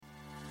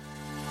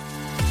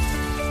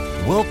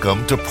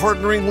Welcome to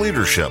Partnering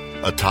Leadership,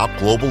 a top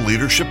global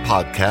leadership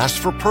podcast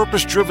for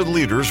purpose-driven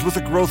leaders with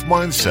a growth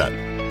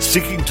mindset,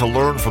 seeking to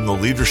learn from the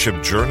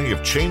leadership journey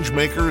of change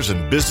makers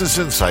and business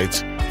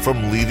insights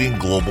from leading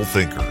global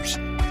thinkers.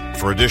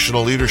 For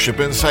additional leadership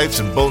insights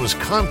and bonus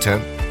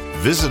content,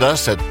 visit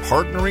us at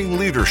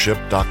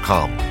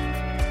partneringleadership.com.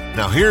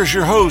 Now here's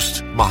your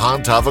host,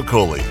 Mahan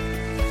Tavakoli.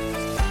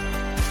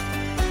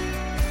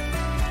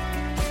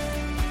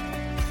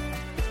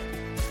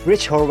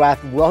 Rich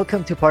Horwath,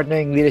 welcome to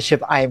Partnering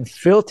Leadership. I am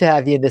thrilled to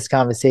have you in this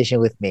conversation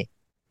with me.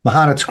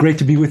 Mahan, it's great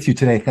to be with you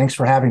today. Thanks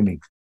for having me.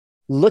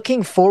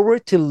 Looking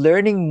forward to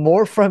learning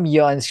more from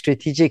you on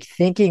strategic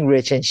thinking,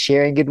 Rich, and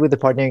sharing it with the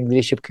Partnering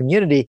Leadership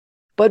community.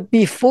 But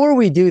before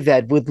we do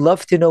that, would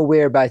love to know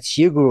whereabouts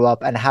you grew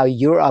up and how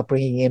your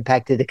upbringing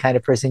impacted the kind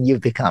of person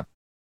you've become.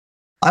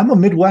 I'm a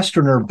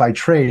Midwesterner by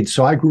trade,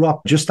 so I grew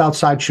up just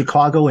outside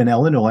Chicago in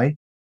Illinois.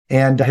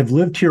 And I have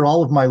lived here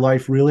all of my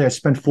life, really. I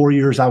spent 4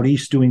 years out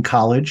east doing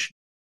college.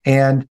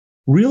 And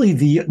really,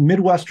 the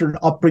Midwestern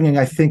upbringing,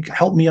 I think,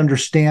 helped me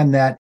understand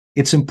that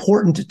it's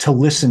important to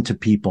listen to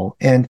people.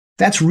 And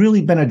that's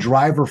really been a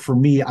driver for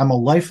me. I'm a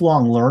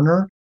lifelong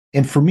learner.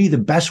 And for me, the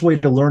best way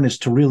to learn is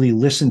to really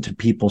listen to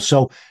people.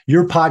 So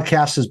your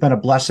podcast has been a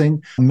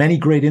blessing. Many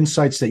great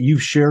insights that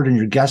you've shared and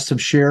your guests have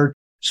shared.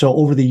 So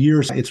over the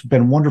years, it's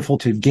been wonderful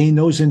to gain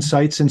those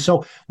insights. And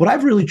so what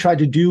I've really tried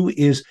to do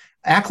is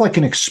act like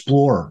an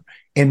explorer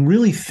and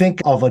really think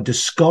of a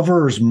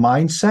discoverer's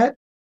mindset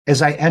as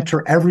I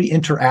enter every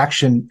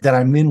interaction that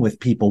I'm in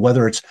with people,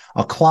 whether it's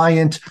a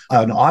client,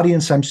 an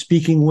audience I'm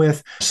speaking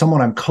with,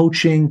 someone I'm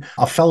coaching,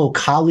 a fellow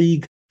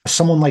colleague,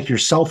 someone like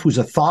yourself who's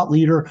a thought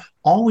leader,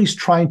 always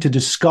trying to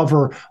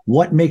discover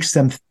what makes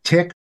them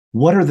tick,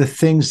 what are the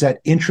things that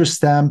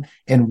interest them,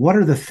 and what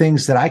are the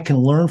things that I can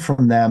learn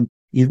from them,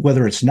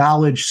 whether it's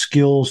knowledge,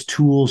 skills,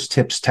 tools,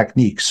 tips,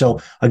 techniques. So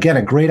again,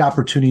 a great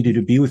opportunity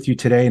to be with you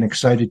today and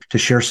excited to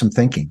share some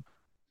thinking.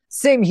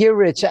 Same here,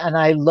 Rich. And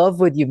I love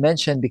what you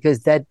mentioned because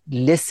that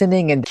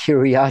listening and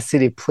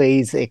curiosity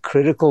plays a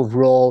critical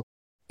role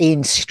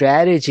in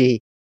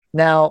strategy.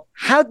 Now,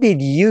 how did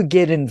you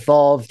get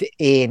involved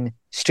in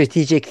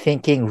strategic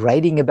thinking,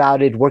 writing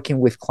about it,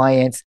 working with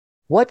clients?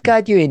 What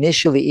got you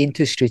initially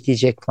into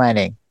strategic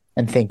planning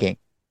and thinking?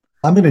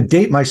 I'm going to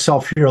date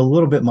myself here a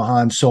little bit,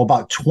 Mahan. So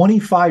about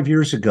 25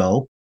 years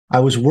ago, I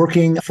was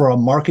working for a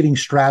marketing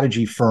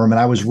strategy firm and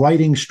I was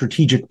writing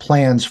strategic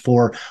plans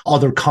for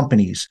other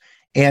companies.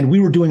 And we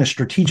were doing a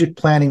strategic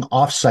planning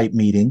offsite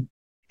meeting.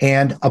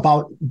 And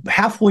about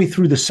halfway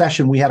through the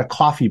session, we had a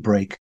coffee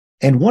break.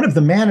 And one of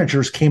the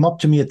managers came up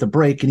to me at the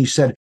break and he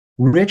said,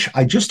 "Rich,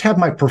 I just had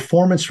my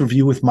performance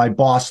review with my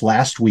boss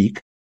last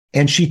week.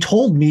 And she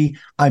told me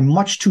I'm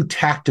much too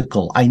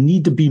tactical. I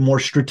need to be more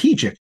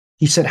strategic."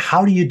 He said,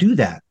 "How do you do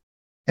that?"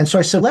 And so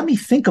I said, let me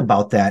think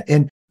about that.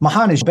 And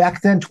Mahan, is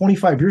back then,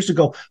 25 years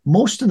ago,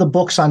 most of the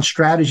books on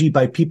strategy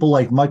by people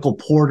like Michael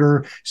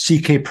Porter,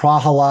 C.K.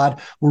 Prahalad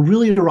were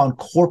really around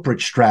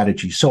corporate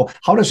strategy. So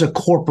how does a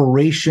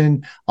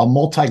corporation, a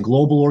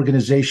multi-global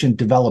organization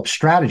develop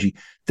strategy?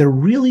 There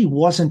really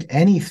wasn't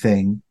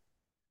anything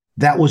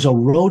that was a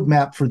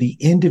roadmap for the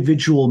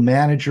individual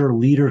manager,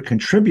 leader,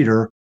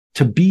 contributor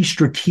to be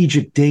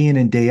strategic day in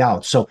and day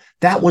out. So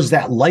that was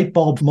that light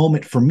bulb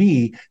moment for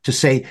me to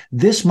say,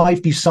 this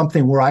might be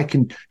something where I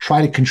can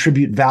try to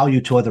contribute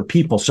value to other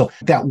people. So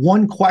that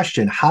one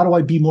question, how do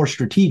I be more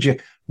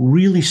strategic,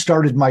 really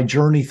started my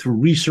journey through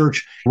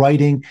research,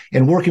 writing,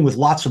 and working with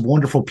lots of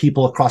wonderful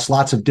people across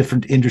lots of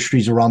different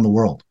industries around the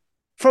world.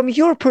 From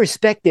your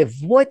perspective,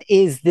 what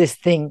is this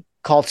thing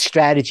called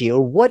strategy,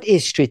 or what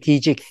is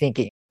strategic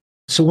thinking?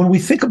 So when we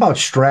think about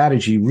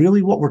strategy,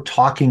 really what we're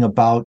talking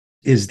about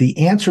is the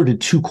answer to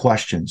two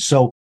questions.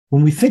 So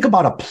when we think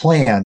about a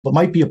plan, it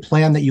might be a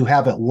plan that you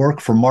have at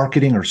work for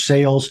marketing or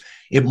sales.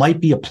 It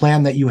might be a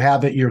plan that you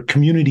have at your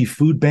community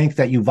food bank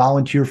that you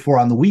volunteer for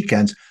on the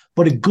weekends.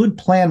 But a good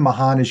plan,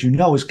 Mahan, as you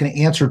know, is going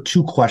to answer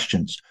two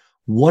questions.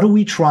 What are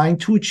we trying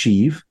to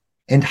achieve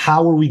and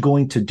how are we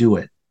going to do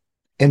it?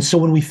 And so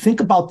when we think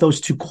about those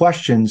two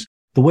questions,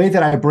 the way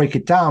that I break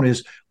it down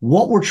is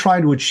what we're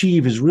trying to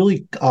achieve is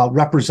really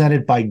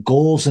represented by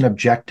goals and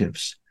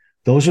objectives.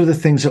 Those are the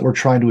things that we're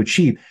trying to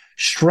achieve.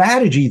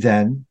 Strategy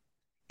then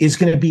is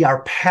going to be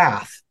our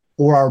path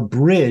or our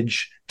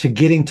bridge to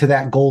getting to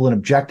that goal and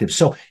objective.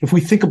 So if we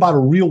think about a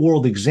real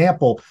world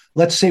example,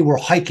 let's say we're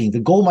hiking. The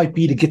goal might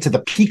be to get to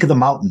the peak of the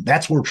mountain.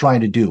 That's what we're trying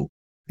to do.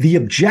 The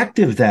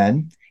objective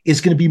then is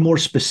going to be more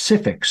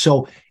specific.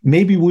 So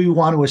maybe we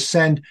want to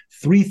ascend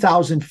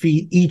 3,000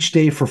 feet each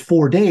day for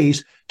 4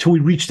 days till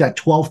we reach that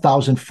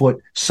 12,000 foot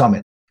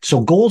summit.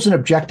 So goals and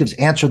objectives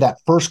answer that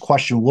first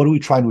question. What are we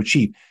trying to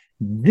achieve?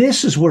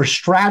 This is where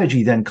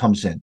strategy then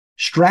comes in.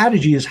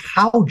 Strategy is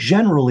how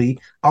generally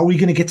are we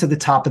going to get to the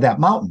top of that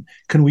mountain?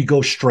 Can we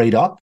go straight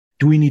up?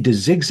 Do we need to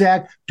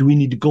zigzag? Do we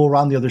need to go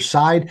around the other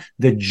side?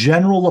 The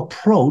general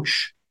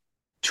approach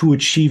to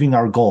achieving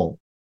our goal.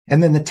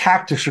 And then the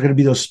tactics are going to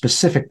be those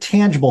specific,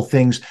 tangible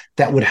things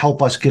that would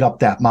help us get up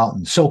that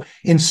mountain. So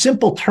in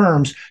simple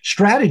terms,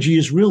 strategy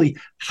is really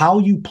how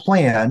you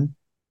plan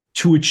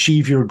to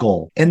achieve your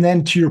goal. And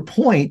then to your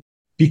point,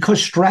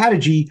 because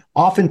strategy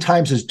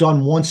oftentimes is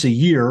done once a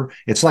year,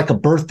 it's like a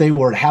birthday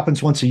where it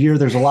happens once a year.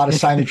 There's a lot of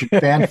signage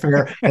and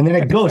fanfare, and then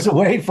it goes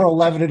away for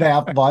 11 and a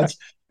half months.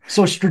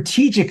 So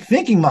strategic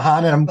thinking,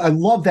 Mahan, and I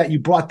love that you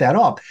brought that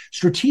up.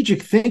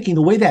 Strategic thinking,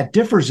 the way that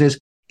differs is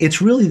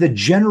it's really the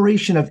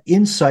generation of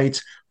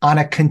insights on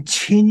a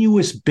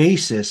continuous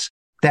basis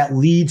that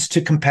leads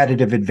to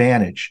competitive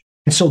advantage.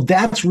 And so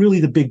that's really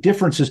the big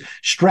difference is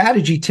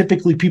strategy,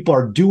 typically people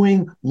are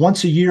doing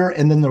once a year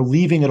and then they're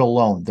leaving it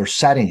alone. They're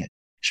setting it.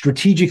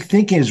 Strategic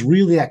thinking is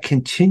really that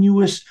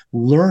continuous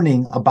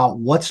learning about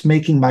what's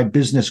making my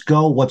business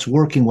go, what's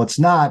working, what's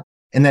not,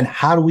 and then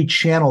how do we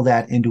channel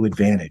that into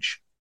advantage?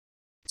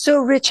 So,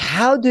 Rich,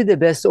 how do the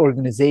best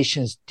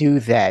organizations do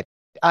that?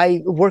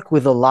 I work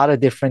with a lot of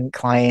different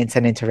clients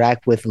and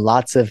interact with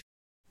lots of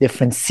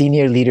different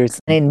senior leaders.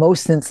 In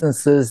most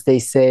instances, they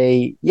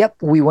say, yep,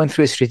 we went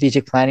through a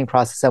strategic planning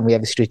process and we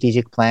have a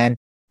strategic plan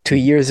 2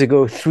 years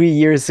ago, 3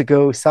 years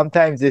ago.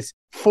 Sometimes it's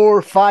 4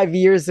 or 5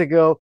 years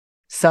ago.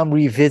 Some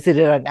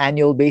revisited on an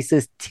annual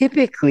basis,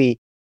 typically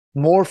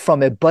more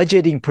from a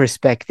budgeting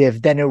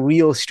perspective than a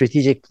real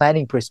strategic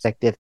planning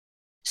perspective.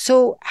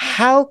 So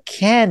how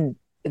can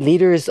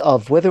leaders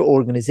of whether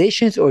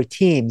organizations or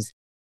teams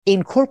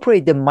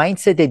incorporate the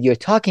mindset that you're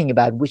talking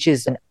about, which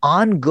is an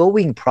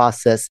ongoing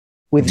process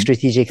with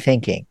strategic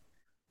thinking?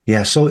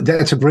 Yeah, so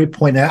that's a great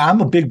point. And I'm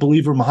a big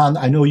believer, Mahan,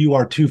 I know you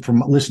are too from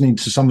listening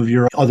to some of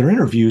your other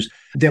interviews,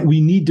 that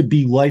we need to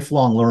be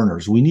lifelong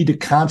learners. We need to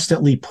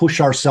constantly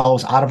push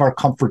ourselves out of our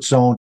comfort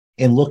zone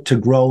and look to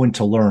grow and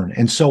to learn.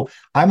 And so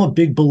I'm a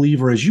big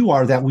believer, as you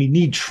are, that we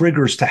need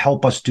triggers to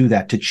help us do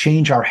that, to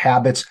change our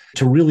habits,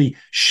 to really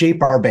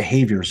shape our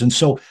behaviors. And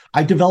so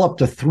I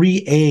developed a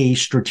 3A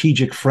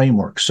strategic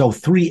framework. So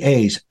 3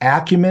 A's,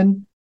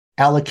 acumen,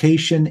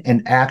 allocation,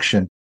 and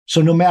action.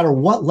 So no matter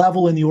what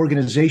level in the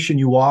organization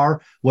you are,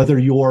 whether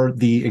you're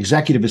the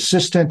executive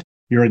assistant,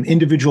 you're an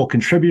individual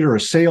contributor, a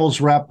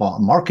sales rep, a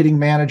marketing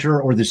manager,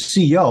 or the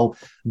CEO,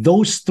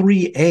 those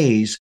 3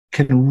 A's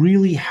can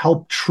really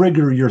help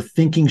trigger your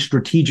thinking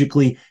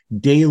strategically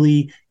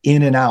daily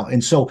in and out.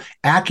 And so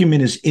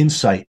acumen is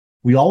insight.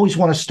 We always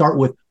want to start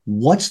with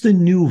what's the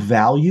new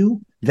value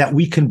that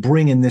we can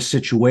bring in this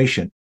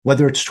situation,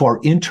 whether it's to our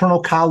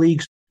internal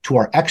colleagues, to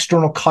our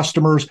external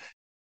customers,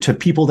 to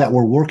people that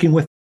we're working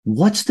with.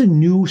 What's the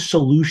new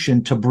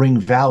solution to bring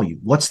value?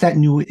 What's that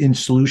new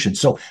solution?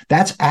 So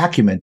that's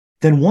acumen.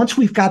 Then once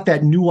we've got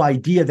that new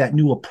idea, that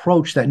new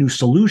approach, that new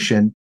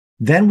solution,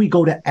 then we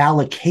go to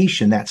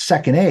allocation, that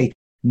second A.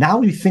 Now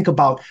we think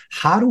about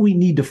how do we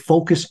need to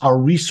focus our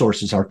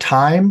resources, our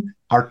time,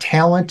 our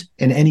talent,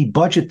 and any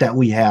budget that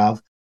we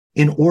have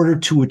in order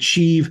to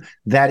achieve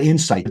that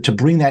insight, to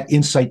bring that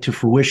insight to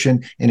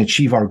fruition and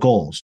achieve our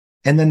goals.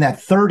 And then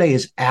that third A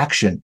is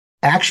action.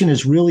 Action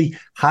is really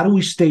how do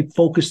we stay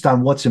focused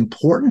on what's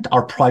important,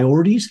 our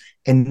priorities,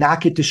 and not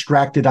get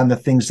distracted on the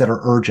things that are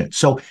urgent.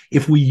 So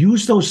if we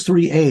use those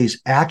 3 A's,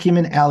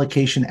 acumen,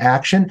 allocation,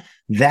 action,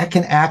 that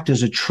can act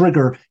as a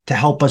trigger to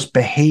help us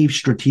behave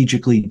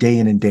strategically day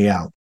in and day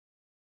out.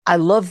 I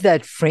love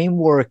that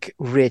framework,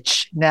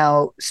 Rich.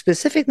 Now,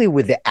 specifically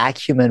with the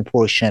acumen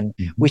portion,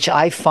 which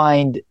I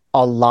find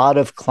a lot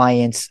of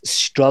clients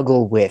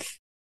struggle with.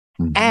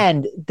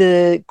 And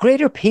the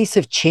greater pace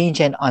of change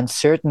and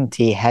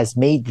uncertainty has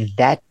made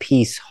that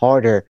piece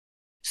harder.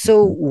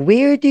 So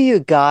where do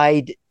you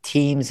guide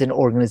teams and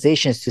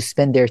organizations to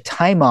spend their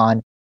time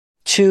on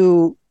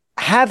to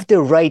have the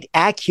right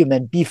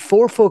acumen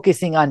before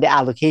focusing on the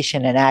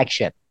allocation and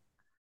action?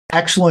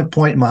 Excellent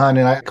point, Mahan,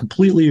 and I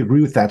completely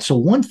agree with that. So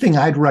one thing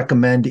I'd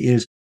recommend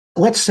is,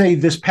 let's say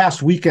this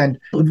past weekend,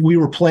 we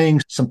were playing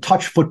some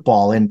touch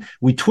football and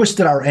we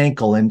twisted our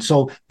ankle. And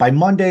so by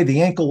Monday, the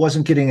ankle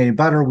wasn't getting any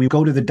better. We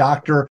go to the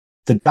doctor.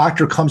 The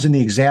doctor comes in the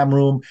exam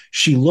room.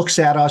 She looks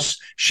at us.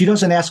 She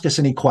doesn't ask us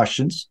any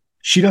questions.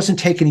 She doesn't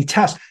take any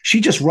tests.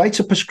 She just writes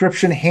a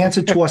prescription, hands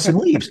it to us, and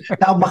leaves.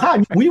 Now,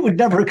 Mahan, we would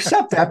never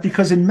accept that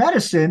because in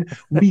medicine,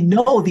 we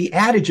know the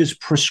adage is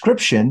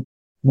prescription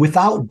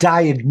without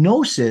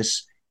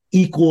diagnosis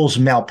equals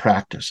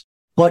malpractice.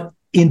 But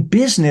in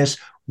business,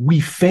 we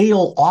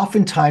fail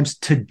oftentimes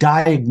to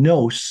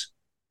diagnose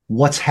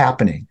what's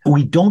happening.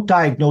 We don't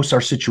diagnose our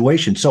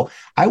situation. So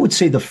I would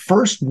say the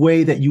first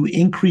way that you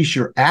increase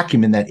your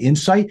acumen, that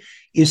insight,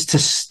 is to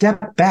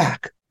step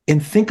back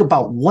and think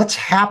about what's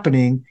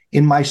happening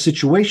in my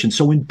situation.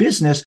 So in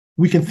business,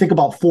 we can think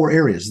about 4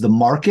 areas: the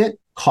market,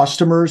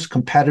 customers,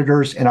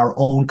 competitors, and our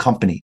own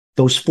company.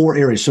 Those 4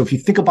 areas. So if you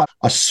think about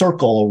a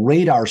circle, a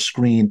radar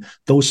screen,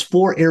 those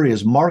 4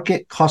 areas: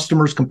 market,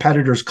 customers,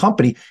 competitors,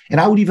 company. And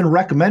I would even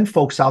recommend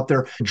folks out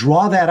there,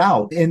 draw that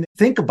out and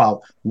think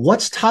about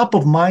what's top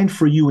of mind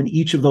for you in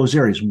each of those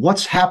areas.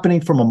 What's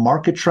happening from a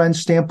market trend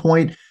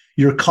standpoint?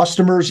 Your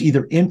customers,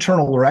 either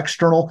internal or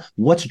external,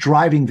 what's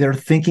driving their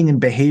thinking and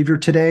behavior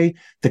today?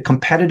 The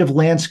competitive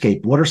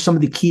landscape, what are some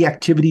of the key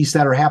activities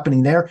that are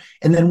happening there?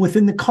 And then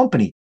within the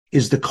company,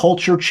 Is the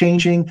culture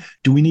changing?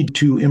 Do we need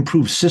to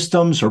improve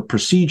systems or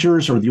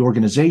procedures or the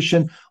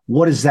organization?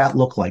 What does that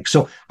look like?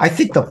 So I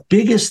think the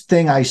biggest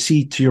thing I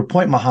see, to your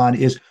point, Mahan,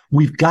 is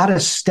we've got to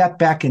step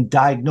back and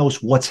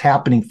diagnose what's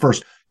happening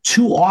first.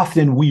 Too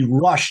often we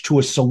rush to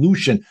a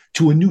solution,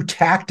 to a new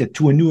tactic,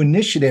 to a new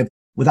initiative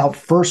without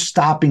first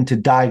stopping to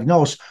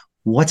diagnose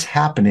what's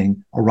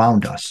happening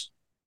around us.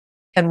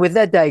 And with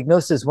that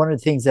diagnosis, one of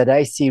the things that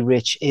I see,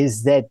 Rich,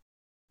 is that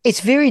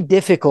it's very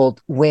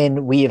difficult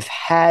when we have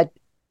had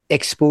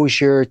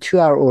exposure to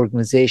our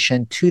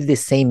organization, to the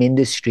same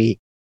industry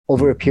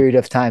over a period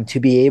of time to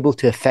be able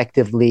to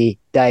effectively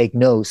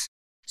diagnose.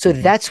 So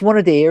that's one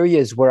of the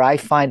areas where I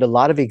find a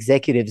lot of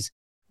executives,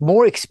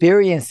 more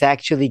experience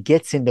actually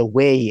gets in the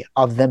way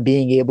of them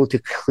being able to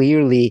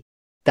clearly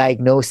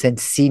diagnose and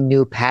see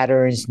new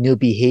patterns, new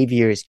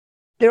behaviors.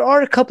 There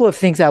are a couple of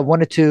things I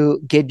wanted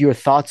to get your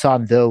thoughts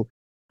on, though.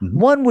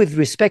 One, with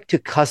respect to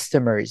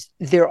customers,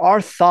 there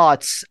are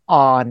thoughts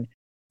on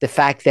the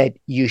fact that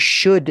you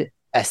should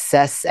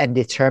assess and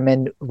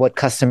determine what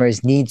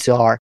customers' needs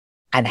are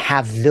and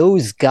have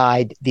those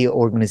guide the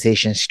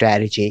organization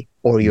strategy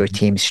or your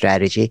team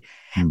strategy.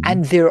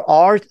 And there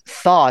are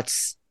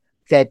thoughts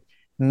that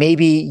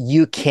maybe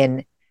you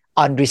can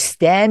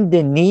understand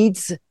the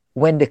needs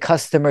when the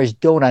customers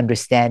don't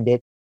understand it.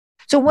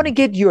 So I want to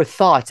get your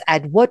thoughts.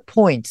 At what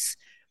points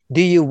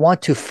do you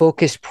want to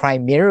focus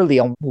primarily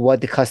on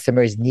what the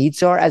customer's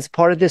needs are as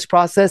part of this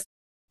process?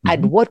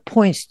 At what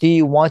points do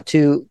you want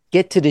to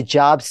get to the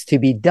jobs to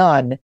be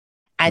done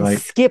and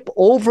skip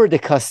over the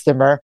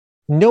customer,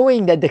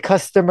 knowing that the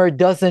customer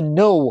doesn't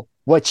know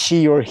what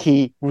she or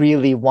he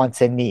really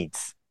wants and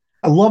needs?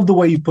 I love the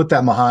way you put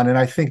that, Mahan. And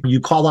I think you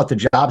call out the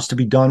jobs to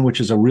be done,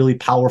 which is a really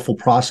powerful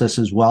process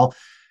as well.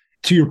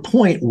 To your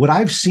point, what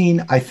I've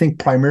seen, I think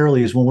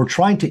primarily is when we're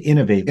trying to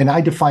innovate, and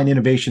I define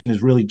innovation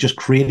as really just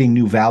creating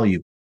new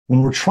value.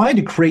 When we're trying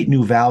to create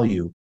new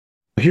value,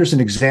 here's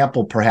an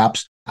example,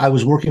 perhaps. I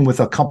was working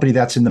with a company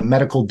that's in the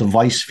medical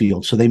device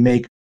field. So they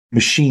make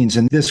machines,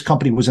 and this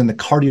company was in the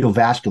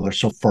cardiovascular.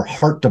 So for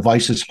heart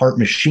devices, heart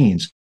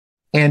machines.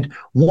 And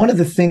one of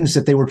the things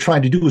that they were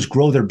trying to do was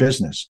grow their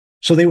business.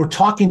 So they were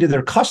talking to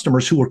their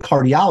customers who were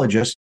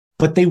cardiologists,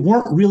 but they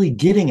weren't really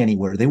getting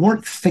anywhere. They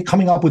weren't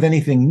coming up with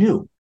anything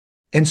new.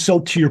 And so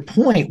to your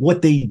point,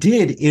 what they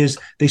did is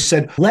they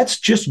said, let's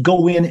just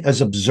go in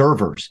as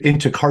observers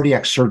into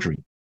cardiac surgery.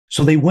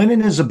 So they went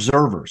in as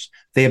observers.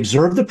 They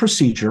observed the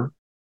procedure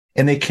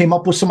and they came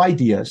up with some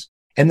ideas.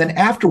 And then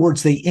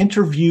afterwards, they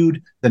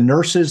interviewed the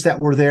nurses that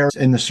were there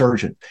and the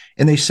surgeon.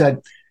 And they said,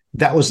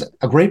 that was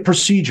a great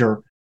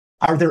procedure.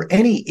 Are there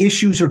any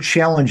issues or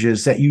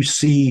challenges that you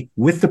see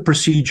with the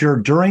procedure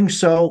during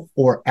so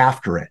or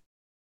after it?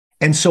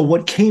 And so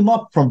what came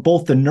up from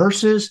both the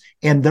nurses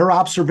and their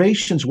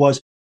observations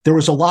was there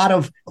was a lot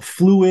of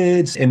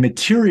fluids and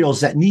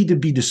materials that need to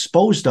be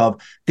disposed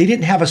of. They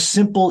didn't have a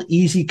simple,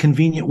 easy,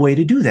 convenient way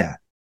to do that.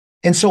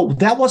 And so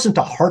that wasn't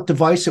a heart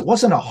device. It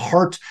wasn't a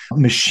heart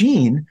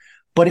machine,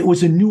 but it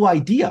was a new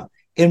idea.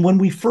 And when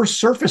we first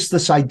surfaced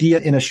this idea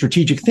in a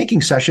strategic thinking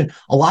session,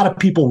 a lot of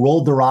people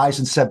rolled their eyes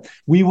and said,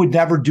 we would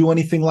never do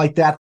anything like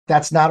that.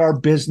 That's not our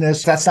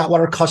business. That's not what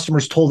our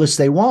customers told us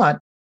they want.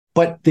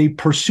 But they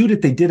pursued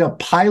it. They did a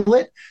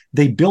pilot.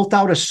 They built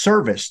out a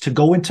service to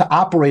go into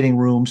operating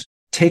rooms,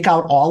 take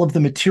out all of the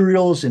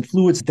materials and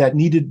fluids that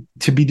needed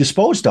to be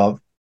disposed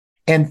of.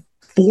 And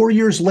 4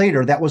 years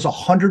later, that was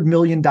 $100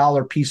 million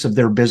piece of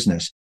their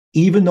business,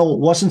 even though it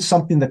wasn't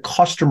something the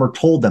customer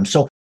told them.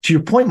 So to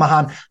your point,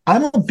 Mahan,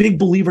 I'm a big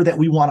believer that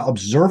we want to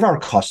observe our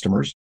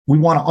customers. We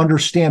want to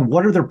understand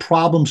what are their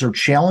problems or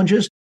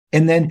challenges,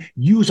 and then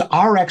use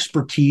our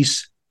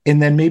expertise and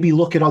then maybe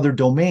look at other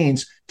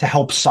domains to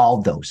help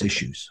solve those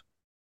issues.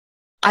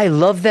 I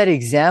love that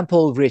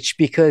example, Rich,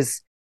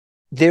 because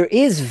there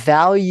is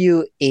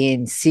value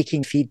in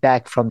seeking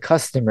feedback from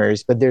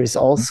customers, but there's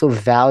also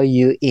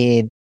value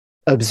in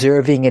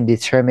observing and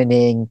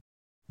determining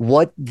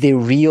what the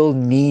real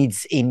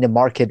needs in the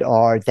market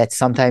are that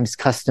sometimes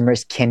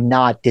customers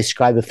cannot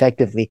describe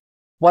effectively.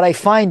 What I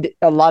find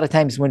a lot of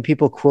times when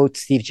people quote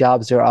Steve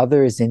Jobs or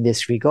others in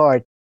this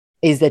regard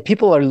is that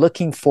people are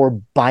looking for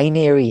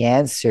binary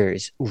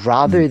answers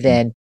rather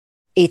than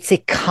it's a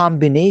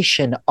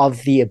combination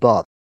of the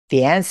above.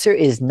 The answer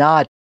is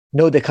not,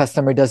 no, the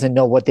customer doesn't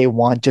know what they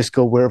want, just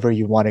go wherever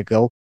you want to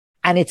go.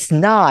 And it's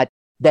not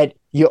that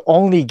you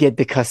only get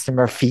the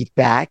customer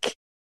feedback.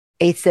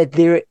 It's that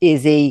there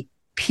is a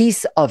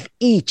piece of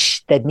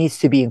each that needs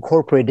to be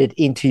incorporated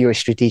into your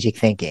strategic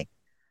thinking.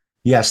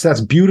 Yes, that's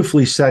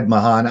beautifully said,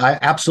 Mahan. I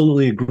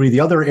absolutely agree. The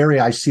other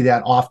area I see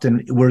that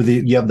often where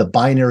you have the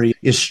binary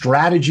is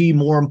strategy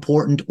more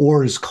important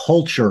or is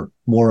culture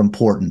more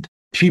important?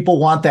 People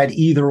want that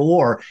either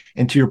or.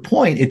 And to your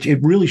point,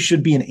 it really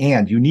should be an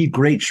and. You need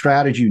great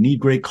strategy. You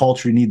need great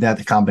culture. You need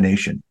that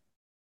combination.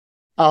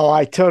 Oh,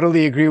 I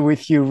totally agree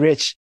with you,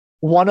 Rich.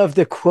 One of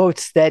the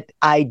quotes that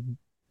I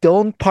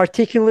don't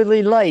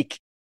particularly like,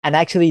 and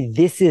actually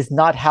this is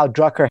not how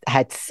Drucker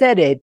had said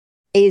it,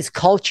 is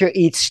culture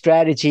eats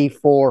strategy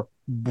for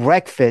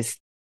breakfast.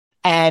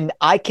 And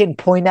I can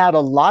point out a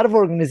lot of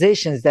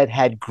organizations that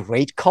had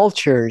great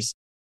cultures,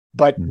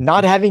 but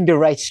not having the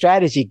right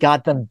strategy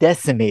got them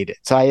decimated.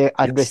 So I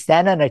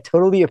understand and I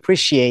totally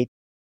appreciate,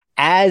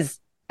 as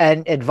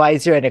an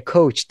advisor and a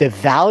coach, the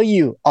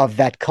value of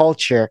that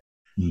culture.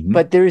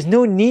 But there is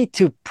no need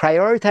to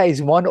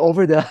prioritize one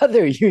over the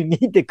other. You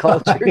need the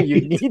culture,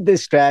 you need the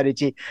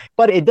strategy,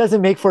 but it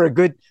doesn't make for a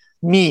good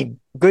meme.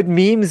 Good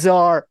memes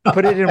are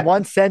put it in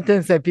one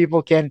sentence and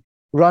people can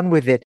run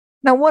with it.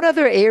 Now, one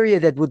other area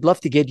that would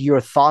love to get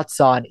your thoughts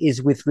on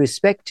is with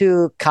respect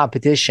to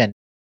competition.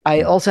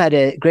 I also had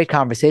a great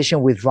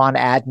conversation with Ron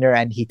Adner,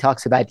 and he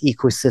talks about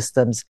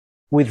ecosystems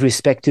with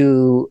respect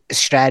to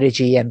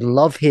strategy, and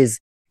love his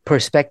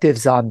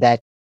perspectives on that.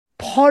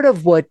 Part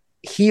of what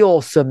he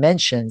also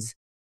mentions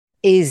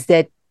is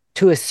that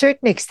to a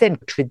certain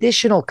extent,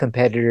 traditional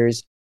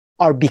competitors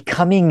are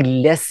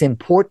becoming less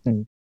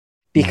important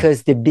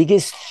because the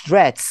biggest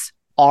threats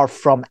are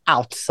from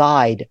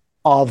outside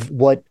of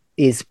what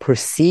is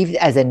perceived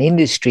as an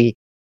industry,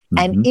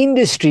 and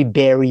industry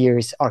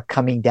barriers are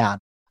coming down.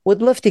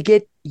 Would love to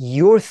get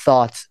your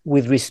thoughts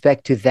with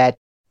respect to that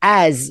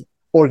as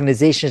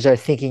organizations are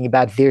thinking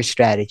about their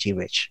strategy,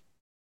 Rich.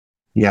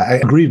 Yeah, I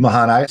agree,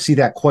 Mahan. I see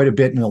that quite a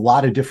bit in a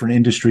lot of different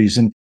industries.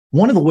 And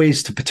one of the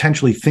ways to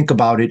potentially think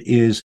about it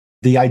is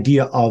the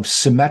idea of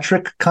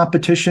symmetric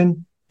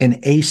competition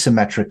and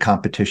asymmetric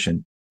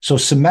competition. So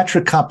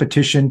symmetric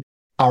competition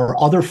are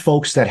other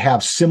folks that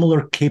have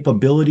similar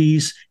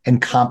capabilities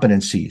and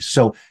competencies.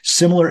 So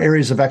similar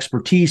areas of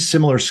expertise,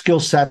 similar skill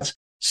sets,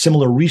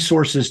 similar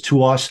resources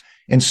to us.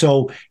 And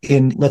so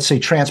in, let's say,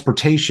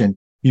 transportation,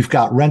 you've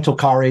got rental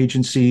car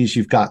agencies,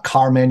 you've got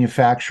car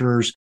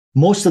manufacturers.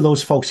 Most of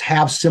those folks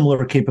have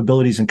similar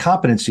capabilities and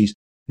competencies.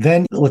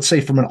 Then, let's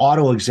say from an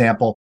auto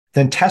example,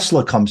 then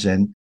Tesla comes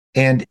in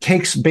and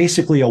takes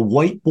basically a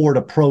whiteboard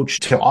approach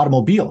to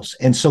automobiles.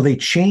 And so they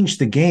changed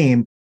the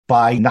game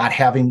by not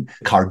having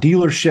car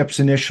dealerships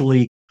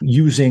initially,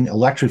 using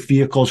electric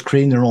vehicles,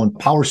 creating their own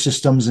power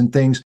systems and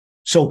things.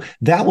 So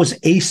that was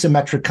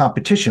asymmetric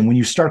competition when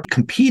you start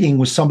competing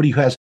with somebody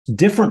who has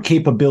different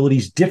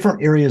capabilities,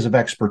 different areas of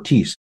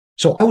expertise.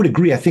 So I would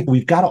agree. I think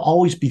we've got to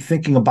always be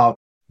thinking about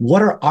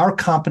what are our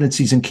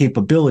competencies and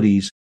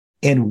capabilities,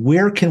 and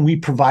where can we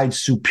provide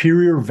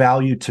superior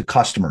value to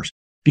customers?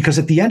 Because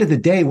at the end of the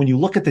day, when you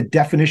look at the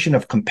definition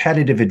of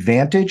competitive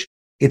advantage,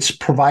 it's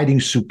providing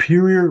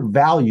superior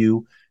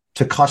value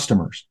to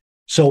customers.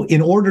 So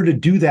in order to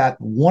do that,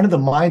 one of the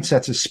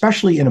mindsets,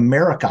 especially in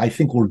America, I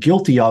think we're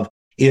guilty of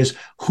is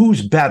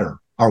who's better?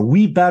 Are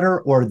we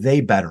better or are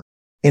they better?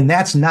 And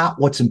that's not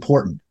what's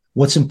important.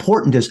 What's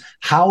important is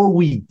how are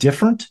we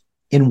different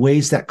in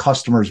ways that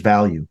customers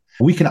value?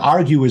 We can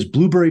argue, is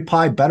blueberry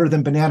pie better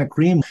than banana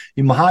cream?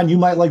 Mahan, you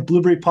might like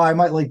blueberry pie, I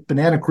might like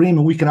banana cream,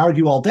 and we can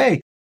argue all day.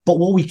 But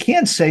what we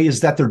can say is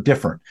that they're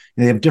different.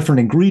 They have different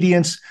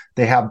ingredients.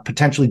 They have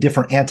potentially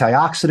different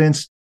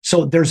antioxidants.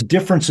 So there's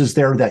differences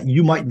there that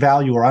you might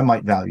value or I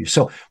might value.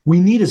 So we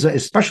need,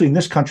 especially in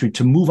this country,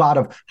 to move out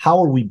of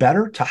how are we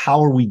better to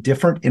how are we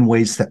different in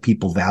ways that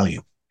people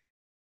value.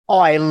 Oh,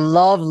 I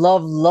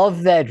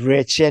love that,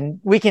 Rich. And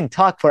we can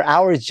talk for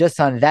hours just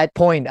on that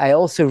point. I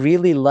also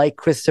really like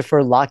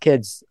Christopher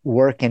Lockheed's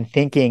work and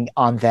thinking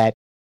on that.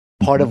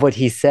 Part of what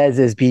he says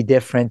is be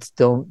different,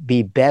 don't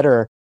be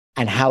better,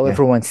 and how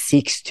everyone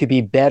seeks to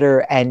be better.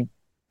 And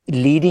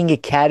leading a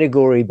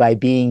category by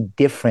being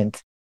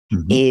different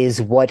is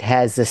what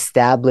has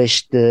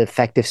established the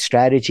effective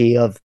strategy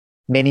of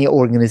many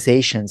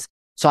organizations.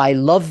 So I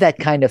love that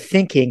kind of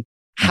thinking.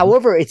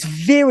 However, it's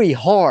very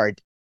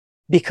hard,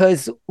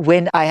 because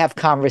when I have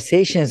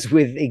conversations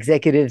with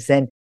executives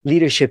and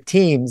leadership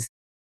teams,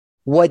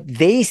 what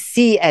they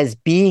see as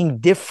being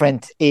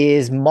different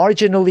is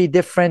marginally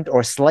different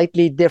or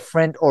slightly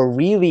different, or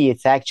really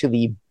it's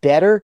actually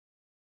better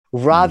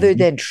rather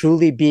than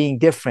truly being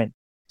different.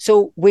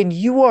 So when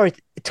you are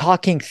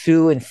talking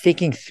through and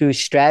thinking through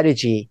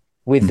strategy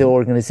with the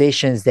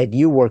organizations that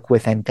you work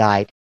with and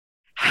guide,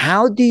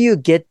 how do you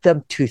get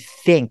them to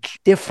think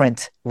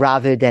different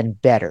rather than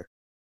better?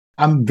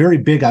 I'm very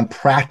big on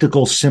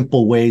practical,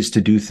 simple ways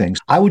to do things.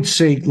 I would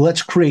say,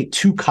 let's create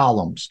two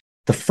columns.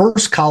 The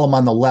first column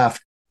on the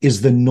left is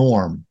the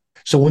norm.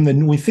 So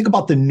when we think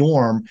about the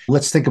norm,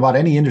 let's think about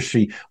any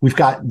industry. We've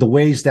got the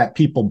ways that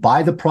people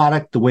buy the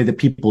product, the way that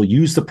people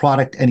use the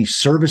product, any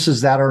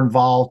services that are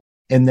involved,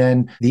 and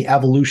then the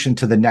evolution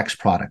to the next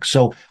product.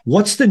 So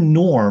what's the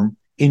norm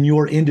in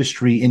your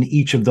industry in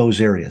each of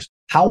those areas?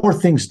 How are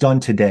things done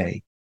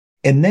today?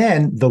 And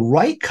then the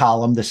right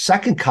column, the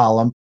second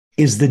column,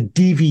 is the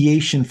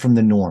deviation from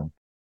the norm.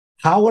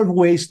 How are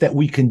ways that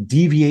we can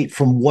deviate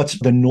from what's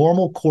the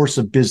normal course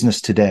of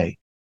business today?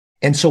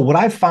 And so what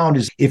I've found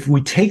is if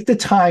we take the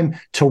time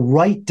to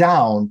write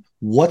down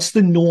what's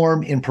the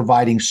norm in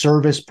providing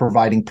service,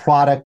 providing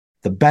product,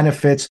 the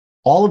benefits,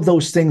 all of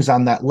those things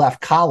on that left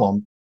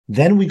column,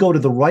 then we go to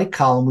the right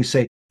column, we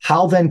say,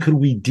 how then could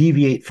we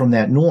deviate from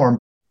that norm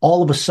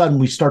all of a sudden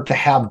we start to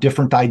have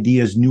different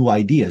ideas, new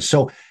ideas.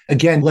 So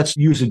again, let's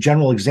use a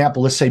general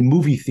example. Let's say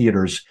movie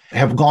theaters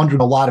have gone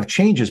through a lot of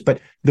changes, but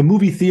the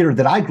movie theater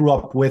that I grew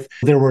up with,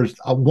 there was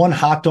one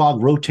hot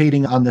dog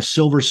rotating on the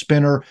silver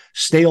spinner,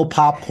 stale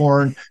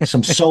popcorn,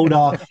 some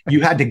soda.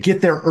 You had to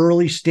get there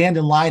early, stand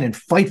in line and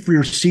fight for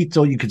your seat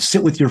so you could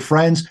sit with your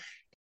friends.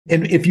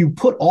 And if you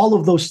put all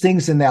of those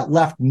things in that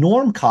left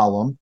norm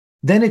column,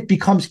 then it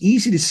becomes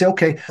easy to say,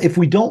 okay, if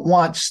we don't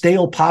want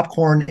stale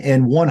popcorn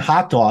and one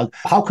hot dog,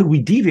 how could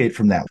we deviate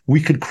from that? We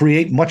could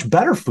create much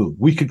better food.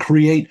 We could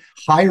create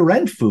higher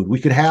end food. We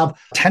could have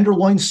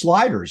tenderloin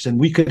sliders, and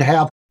we could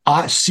have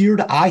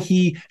seared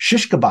ahi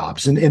shish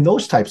kebabs and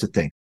those types of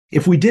things.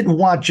 If we didn't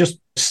want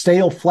just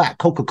stale flat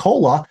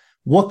Coca-Cola,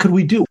 what could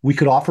we do? We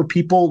could offer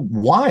people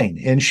wine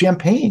and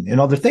champagne and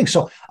other things.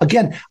 So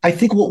again, I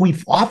think what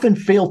we've often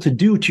failed to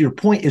do, to your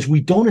point, is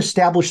we don't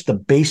establish the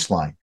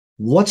baseline.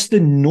 What's the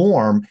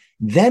norm?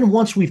 Then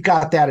once we've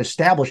got that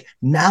established,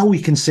 now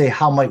we can say,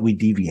 how might we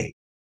deviate?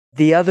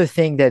 The other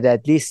thing that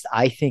at least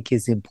I think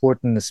is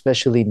important,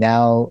 especially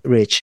now,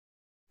 Rich,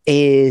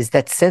 is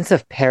that sense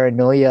of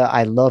paranoia.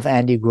 I love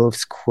Andy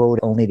Grove's quote,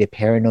 "Only the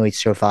paranoid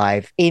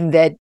survive," in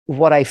that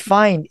what I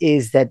find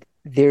is that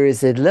there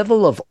is a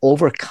level of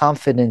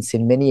overconfidence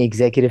in many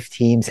executive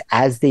teams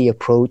as they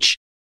approach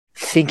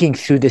thinking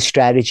through the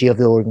strategy of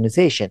the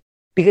organization.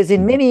 Because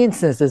in many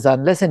instances,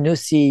 unless a new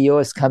CEO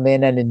has come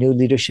in and a new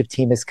leadership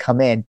team has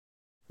come in,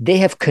 they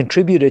have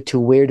contributed to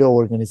where the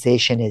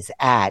organization is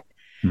at.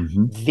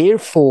 Mm-hmm.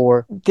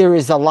 Therefore, there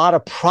is a lot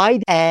of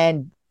pride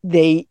and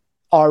they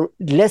are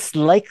less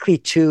likely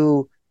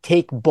to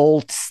take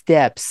bold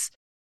steps.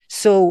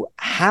 So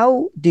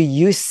how do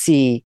you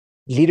see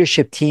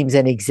leadership teams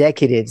and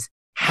executives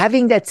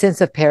having that sense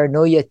of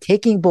paranoia,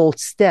 taking bold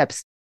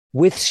steps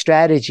with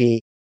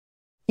strategy,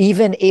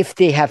 even if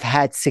they have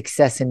had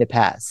success in the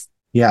past?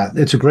 Yeah,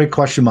 it's a great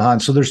question, Mahan.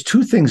 So there's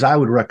two things I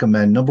would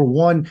recommend. Number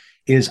one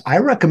is I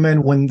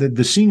recommend when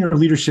the senior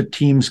leadership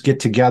teams get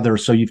together,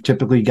 so you've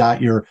typically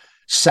got your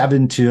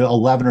 7 to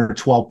 11 or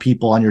 12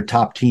 people on your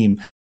top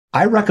team,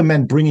 I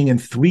recommend bringing in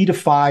 3 to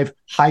 5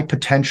 high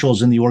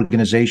potentials in the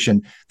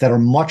organization that are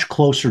much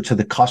closer to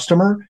the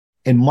customer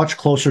and much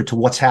closer to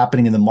what's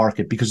happening in the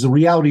market. Because the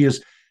reality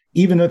is,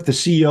 even if the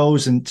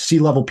CEOs and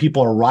C-level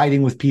people are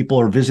riding with people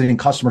or visiting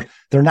customers,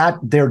 they're not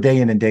there day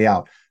in and day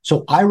out.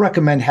 So I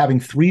recommend having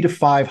 3 to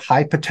 5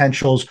 high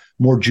potentials,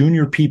 more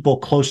junior people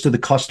close to the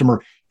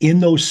customer in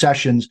those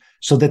sessions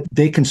so that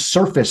they can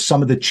surface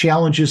some of the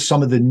challenges,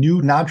 some of the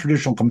new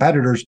non-traditional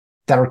competitors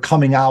that are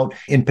coming out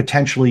and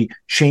potentially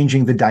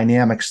changing the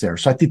dynamics there.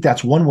 So I think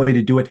that's one way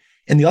to do it.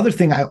 And the other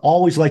thing I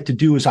always like to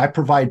do is I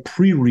provide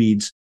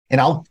pre-reads, and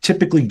I'll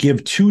typically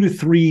give 2 to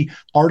 3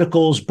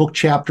 articles, book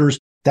chapters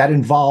that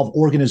involve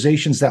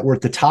organizations that were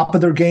at the top of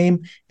their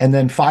game, and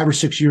then 5 or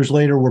 6 years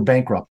later were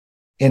bankrupt.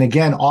 And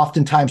again,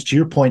 oftentimes, to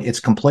your point, it's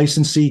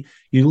complacency.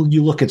 You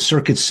look at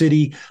Circuit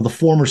City, the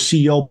former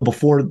CEO,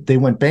 before they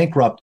went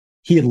bankrupt,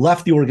 he had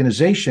left the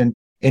organization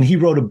and he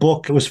wrote a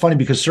book. It was funny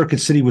because Circuit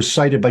City was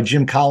cited by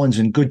Jim Collins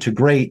in Good to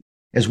Great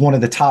as one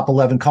of the top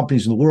 11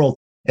 companies in the world.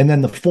 And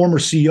then the former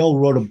CEO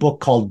wrote a book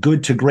called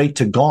Good to Great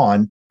to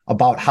Gone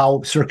about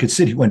how Circuit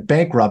City went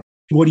bankrupt.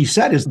 What he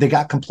said is they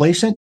got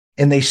complacent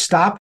and they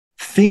stopped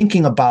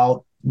thinking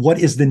about what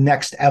is the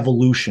next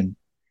evolution.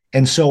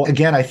 And so,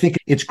 again, I think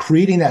it's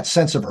creating that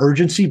sense of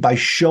urgency by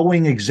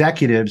showing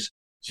executives,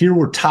 here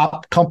were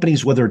top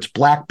companies, whether it's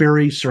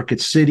BlackBerry,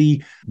 Circuit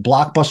City,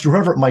 Blockbuster,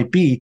 whoever it might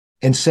be,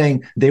 and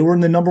saying they were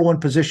in the number one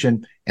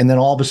position, and then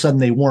all of a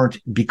sudden they weren't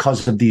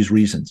because of these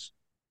reasons.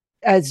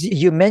 As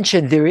you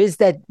mentioned, there is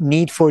that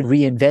need for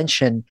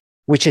reinvention,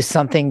 which is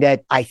something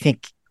that I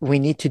think we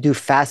need to do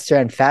faster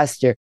and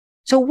faster.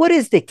 So what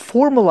is the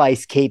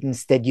formalized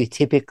cadence that you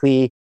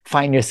typically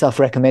find yourself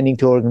recommending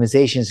to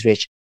organizations,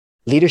 Rich?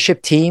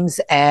 Leadership teams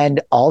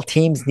and all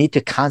teams need to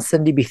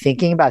constantly be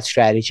thinking about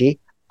strategy,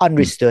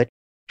 understood.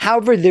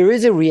 However, there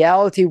is a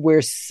reality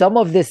where some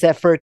of this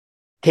effort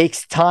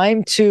takes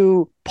time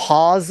to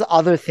pause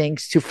other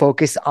things to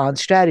focus on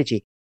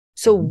strategy.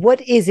 So what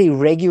is a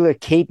regular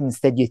cadence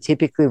that you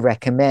typically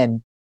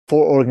recommend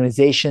for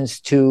organizations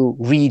to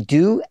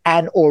redo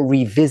and or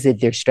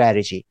revisit their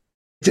strategy?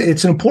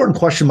 It's an important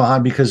question,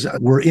 Mahan, because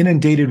we're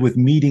inundated with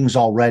meetings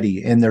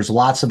already, and there's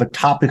lots of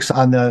topics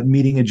on the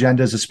meeting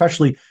agendas,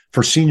 especially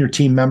for senior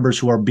team members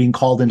who are being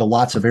called into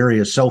lots of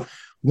areas. So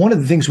one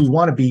of the things we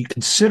want to be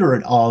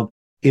considerate of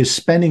is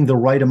spending the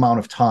right amount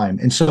of time.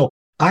 And so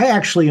I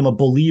actually am a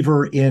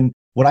believer in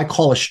what I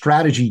call a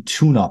strategy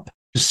tune-up.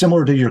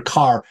 Similar to your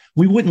car,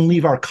 we wouldn't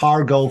leave our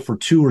car go for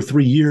 2 or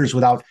 3 years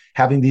without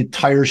having the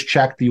tires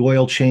checked, the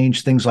oil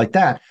changed, things like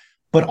that.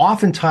 But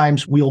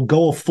oftentimes we'll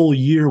go a full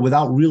year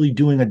without really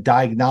doing a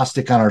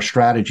diagnostic on our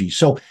strategy.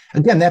 So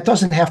again, that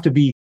doesn't have to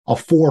be a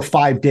 4 or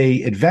 5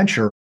 day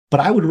adventure, but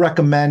I would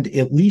recommend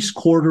at least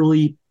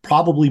quarterly,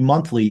 probably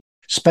monthly,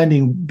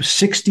 spending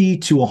 60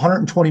 to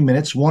 120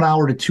 minutes, 1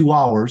 hour to 2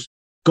 hours,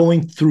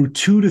 going through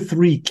 2 to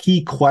 3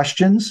 key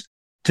questions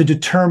to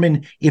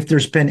determine if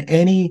there's been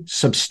any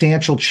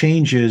substantial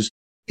changes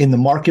in the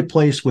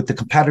marketplace with the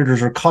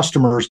competitors or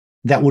customers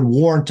that would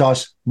warrant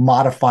us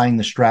modifying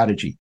the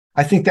strategy.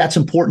 I think that's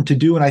important to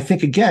do. And I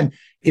think, again,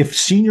 if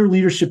senior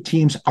leadership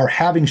teams are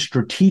having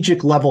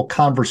strategic level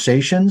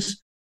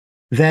conversations,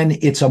 then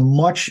it's a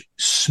much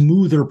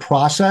smoother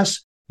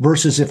process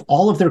versus if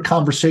all of their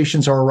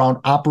conversations are around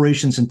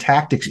operations and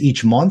tactics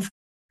each month,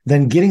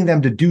 then getting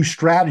them to do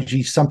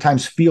strategy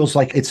sometimes feels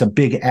like it's a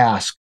big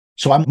ask.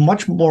 So I'm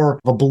much more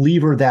of a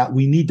believer that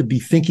we need to be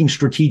thinking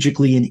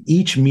strategically in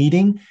each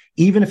meeting,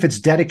 even if it's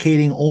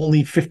dedicating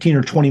only 15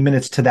 or 20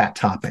 minutes to that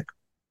topic.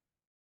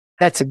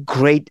 That's a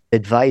great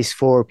advice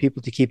for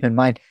people to keep in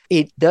mind.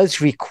 It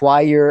does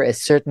require a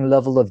certain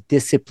level of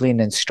discipline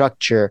and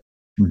structure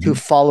to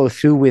follow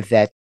through with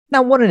that.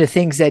 Now, one of the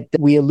things that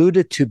we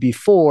alluded to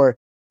before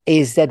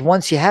is that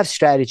once you have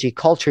strategy,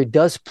 culture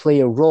does play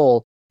a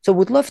role. So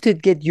would love to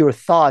get your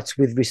thoughts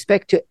with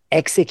respect to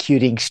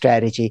executing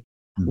strategy.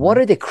 What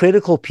are the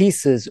critical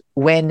pieces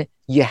when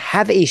you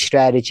have a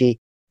strategy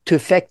to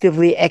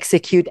effectively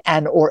execute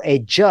and or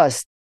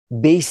adjust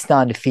based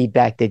on the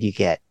feedback that you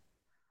get?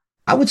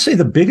 I would say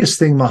the biggest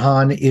thing,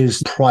 Mahan,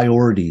 is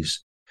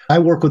priorities. I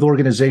work with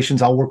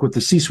organizations, I'll work with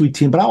the C-suite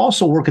team, but I'll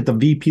also work at the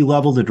VP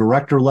level, the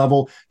director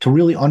level, to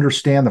really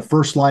understand the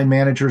first line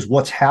managers,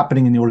 what's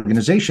happening in the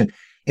organization.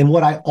 And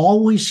what I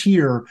always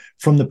hear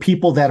from the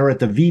people that are at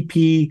the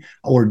VP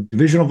or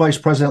divisional vice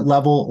president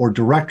level or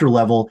director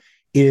level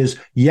is,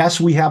 yes,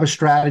 we have a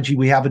strategy,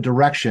 we have a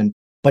direction,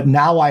 but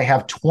now I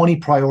have 20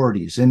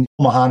 priorities. And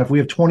Mahan, if we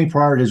have 20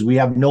 priorities, we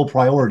have no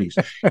priorities.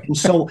 And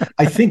so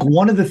I think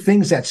one of the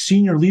things that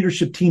senior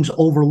leadership teams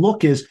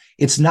overlook is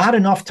it's not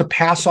enough to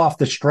pass off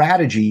the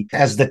strategy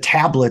as the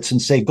tablets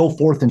and say, go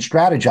forth and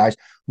strategize.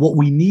 What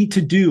we need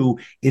to do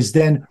is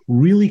then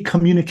really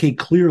communicate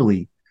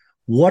clearly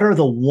what are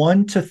the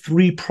 1 to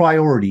 3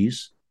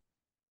 priorities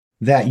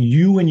that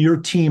you and your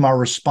team are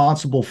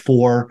responsible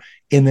for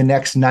in the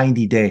next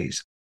 90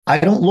 days. I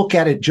don't look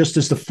at it just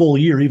as the full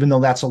year, even though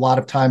that's a lot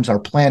of times our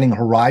planning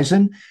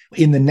horizon.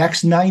 In the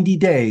next 90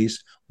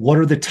 days, what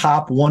are the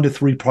top 1 to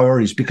 3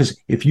 priorities? Because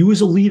if you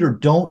as a leader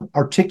don't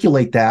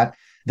articulate that,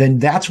 then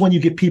that's when you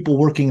get people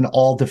working in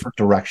all different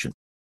directions.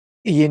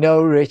 You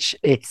know, Rich,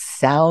 it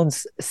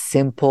sounds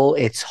simple.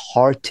 It's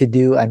hard to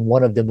do. And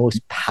one of the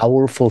most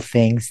powerful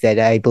things that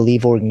I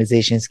believe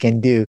organizations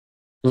can do.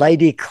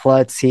 Leidy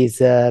Klutz,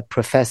 he's a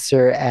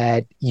professor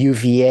at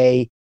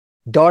UVA,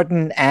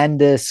 Darden and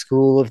the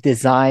School of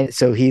Design.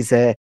 So he's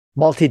a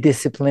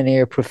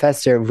multidisciplinary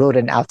professor, wrote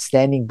an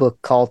outstanding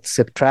book called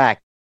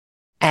Subtract.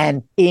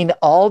 And in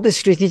all the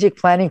strategic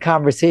planning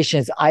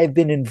conversations I've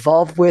been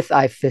involved with,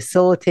 I've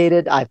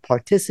facilitated, I've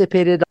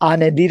participated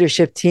on a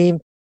leadership team.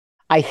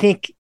 I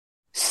think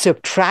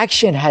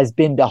subtraction has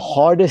been the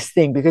hardest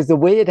thing because the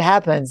way it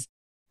happens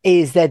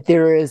is that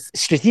there is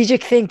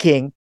strategic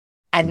thinking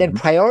and then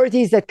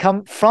priorities that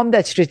come from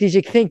that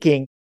strategic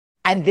thinking,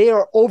 and they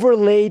are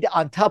overlaid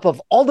on top of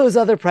all those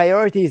other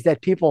priorities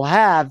that people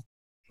have,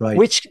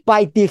 which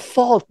by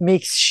default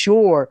makes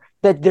sure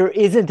that there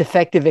isn't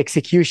effective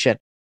execution.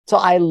 So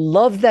I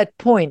love that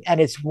point, and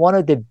it's one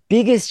of the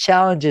biggest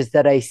challenges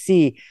that I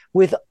see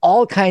with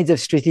all kinds of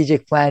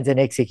strategic plans and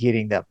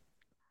executing them.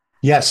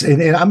 Yes,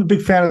 and I'm a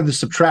big fan of the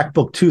Subtract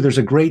book too. There's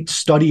a great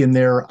study in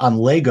there on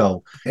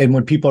Lego. And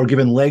when people are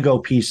given Lego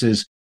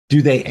pieces,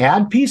 do they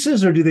add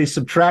pieces or do they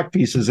subtract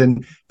pieces?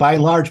 And by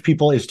and large,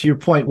 people, is to your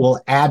point, will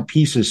add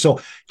pieces. So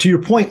to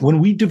your point, when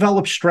we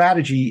develop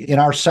strategy in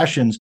our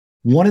sessions,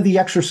 one of the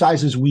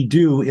exercises we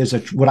do is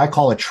what I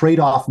call a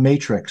trade-off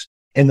matrix.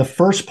 In the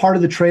first part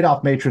of the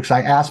trade-off matrix,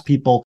 I ask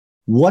people,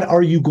 what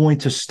are you going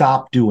to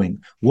stop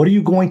doing? What are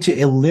you going to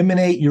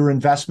eliminate your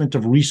investment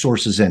of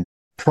resources in?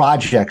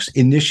 Projects,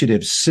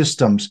 initiatives,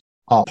 systems,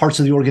 parts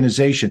of the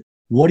organization.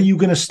 What are you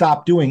going to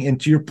stop doing? And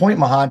to your point,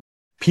 Mahan,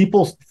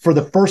 people for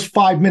the first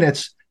 5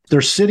 minutes,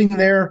 they're sitting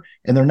there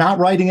and they're not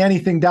writing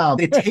anything down.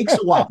 It takes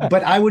a while,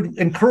 but I would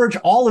encourage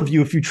all of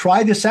you, if you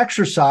try this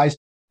exercise,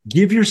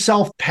 give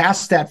yourself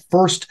past that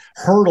first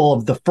hurdle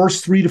of the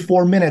first 3 to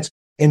 4 minutes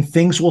and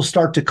things will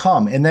start to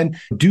come. And then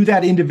do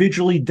that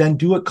individually, then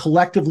do it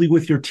collectively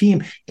with your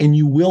team, and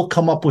you will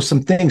come up with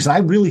some things. And I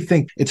really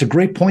think it's a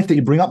great point that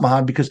you bring up,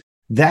 Mahan, because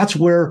that's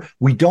where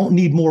we don't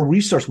need more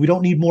resource. We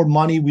don't need more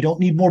money. We don't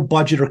need more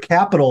budget or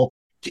capital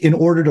in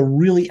order to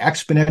really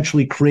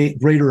exponentially create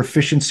greater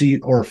efficiency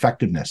or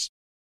effectiveness.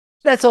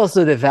 That's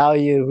also the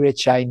value,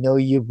 Rich, I know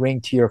you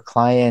bring to your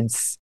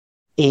clients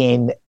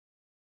in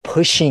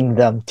pushing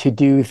them to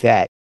do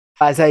that.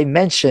 As I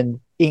mentioned,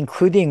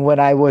 including when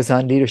I was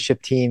on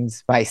leadership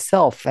teams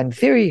myself and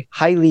very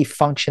highly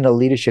functional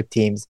leadership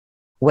teams,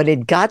 when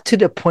it got to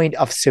the point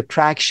of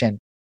subtraction,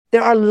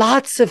 there are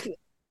lots of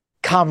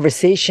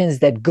conversations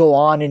that go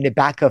on in the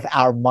back of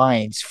our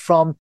minds,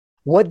 from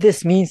what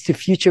this means to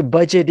future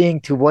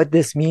budgeting to what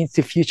this means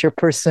to future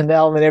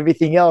personnel and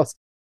everything else,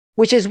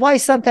 which is why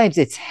sometimes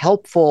it's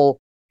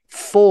helpful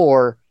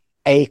for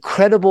a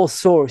credible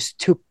source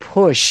to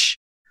push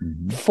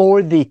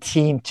for the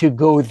team to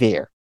go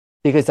there,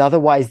 because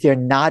otherwise they're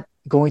not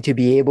going to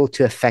be able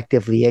to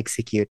effectively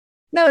execute.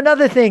 Now,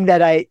 another thing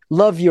that I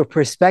love your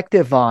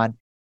perspective on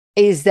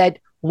is that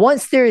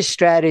once there is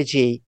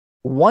strategy,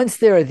 once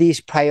there are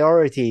these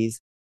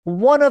priorities,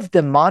 one of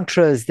the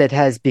mantras that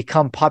has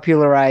become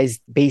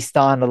popularized based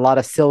on a lot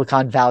of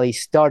Silicon Valley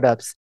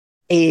startups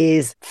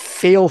is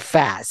fail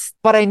fast.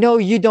 But I know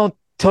you don't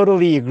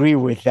totally agree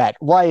with that.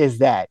 Why is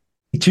that?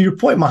 To your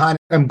point, Mahan,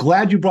 I'm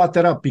glad you brought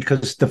that up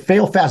because the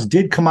fail fast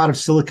did come out of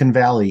Silicon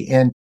Valley.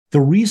 And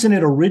the reason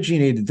it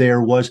originated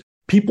there was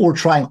people were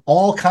trying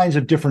all kinds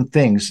of different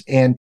things.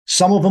 And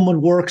some of them would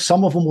work.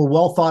 Some of them were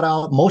well thought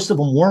out. Most of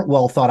them weren't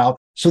well thought out.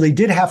 So they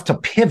did have to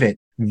pivot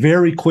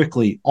very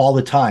quickly all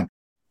the time.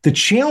 The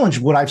challenge,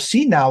 what I've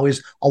seen now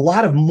is a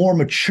lot of more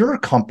mature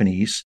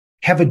companies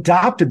have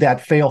adopted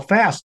that fail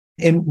fast.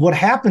 And what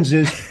happens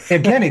is,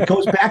 again, it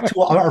goes back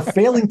to our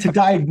failing to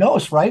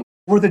diagnose, right?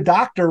 We're the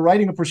doctor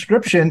writing a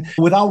prescription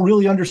without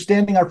really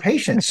understanding our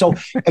patient. So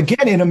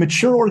again, in a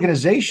mature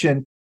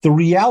organization, the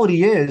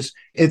reality is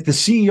at the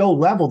CEO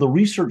level, the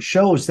research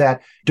shows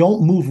that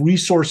don't move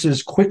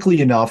resources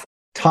quickly enough,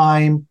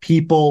 time,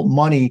 people,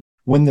 money,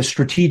 when the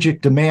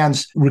strategic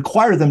demands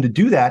require them to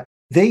do that,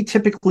 they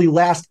typically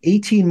last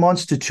 18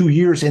 months to 2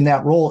 years in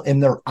that role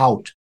and they're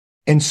out.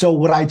 And so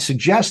what I'd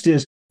suggest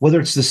is whether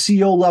it's the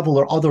CEO level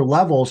or other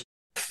levels,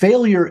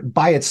 failure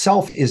by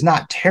itself is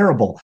not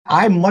terrible.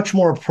 I'm much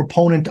more a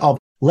proponent of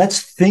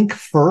let's think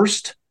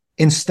first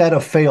instead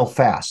of fail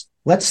fast.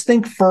 Let's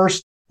think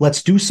first.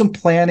 Let's do some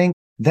planning.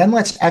 Then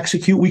let's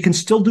execute. We can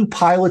still do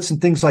pilots and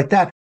things like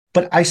that.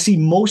 But I see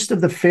most of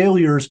the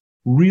failures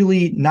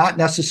really not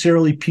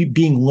necessarily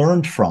being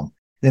learned from.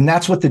 And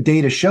that's what the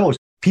data shows.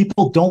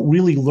 People don't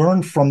really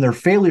learn from their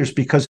failures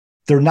because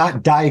they're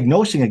not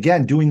diagnosing,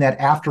 again, doing that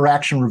after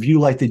action review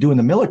like they do in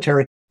the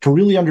military to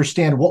really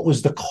understand what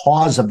was the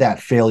cause of that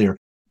failure.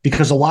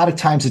 Because a lot of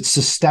times it's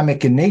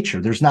systemic in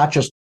nature. There's not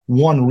just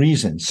one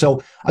reason.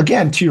 So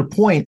again, to your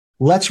point,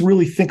 let's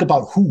really think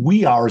about who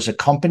we are as a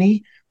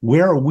company,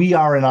 where we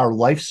are in our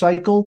life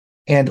cycle,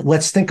 and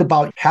let's think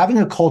about having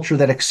a culture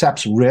that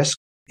accepts risk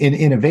in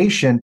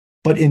innovation,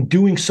 but in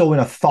doing so in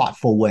a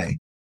thoughtful way.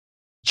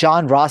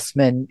 John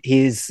Rossman,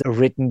 he's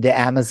written the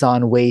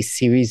Amazon Way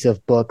series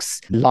of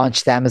books,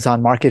 launched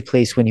Amazon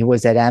Marketplace when he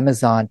was at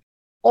Amazon,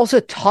 also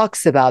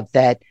talks about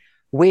that,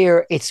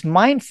 where it's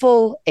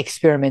mindful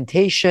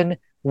experimentation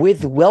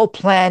with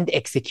well-planned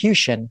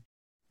execution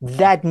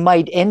that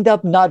might end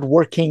up not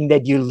working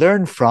that you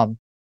learn from,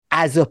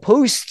 as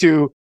opposed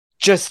to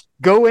just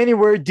go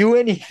anywhere, do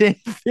anything,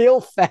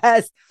 fail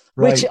fast,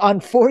 right, which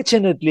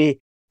unfortunately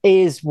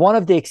is one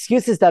of the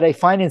excuses that I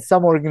find in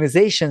some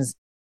organizations.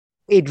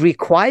 It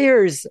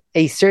requires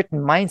a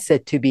certain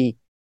mindset to be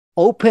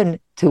open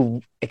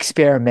to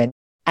experiment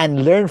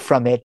and learn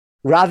from it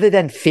rather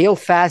than fail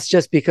fast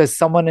just because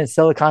someone in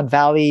Silicon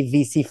Valley,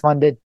 VC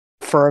funded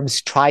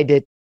firms tried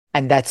it.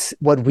 And that's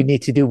what we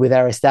need to do with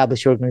our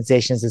established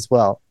organizations as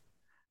well.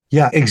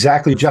 Yeah,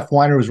 exactly. Jeff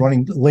Weiner, who's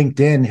running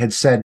LinkedIn, had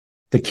said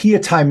the key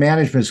of time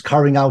management is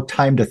carving out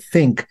time to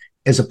think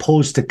as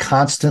opposed to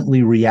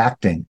constantly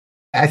reacting.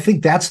 I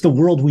think that's the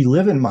world we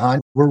live in,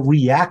 Mahan. We're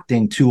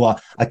reacting to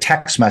a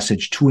text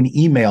message, to an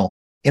email.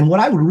 And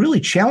what I would really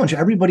challenge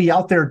everybody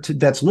out there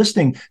that's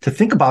listening to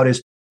think about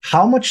is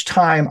how much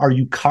time are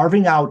you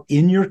carving out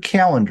in your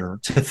calendar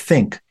to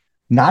think,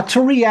 not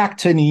to react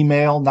to an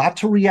email, not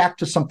to react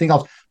to something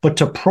else, but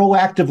to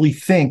proactively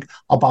think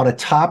about a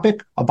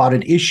topic, about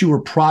an issue or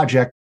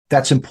project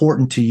that's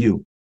important to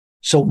you.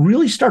 So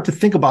really start to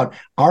think about,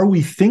 are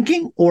we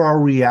thinking or are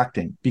we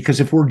reacting? Because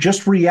if we're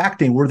just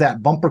reacting, we're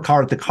that bumper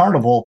car at the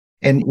carnival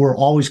and we're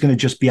always going to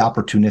just be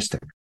opportunistic.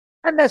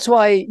 And that's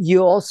why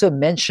you also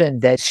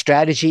mentioned that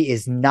strategy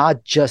is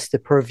not just the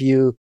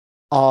purview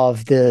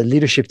of the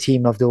leadership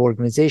team of the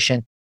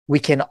organization. We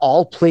can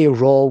all play a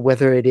role,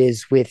 whether it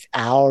is with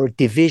our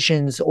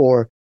divisions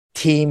or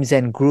teams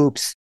and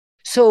groups.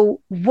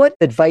 So what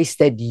advice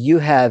that you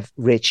have,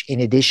 Rich, in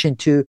addition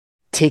to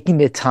taking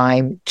the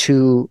time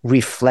to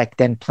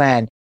reflect and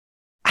plan,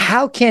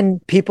 how can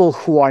people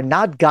who are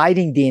not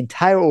guiding the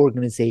entire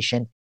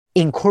organization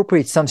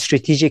incorporate some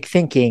strategic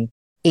thinking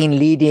in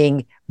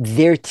leading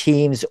their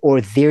teams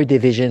or their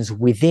divisions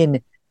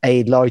within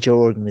a larger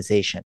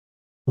organization?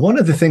 One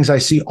of the things I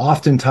see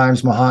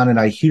oftentimes, Mahan, and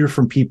I hear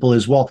from people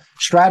is, well,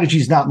 strategy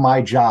is not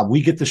my job.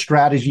 We get the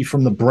strategy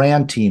from the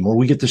brand team or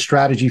we get the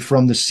strategy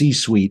from the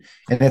C-suite,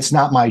 and it's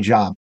not my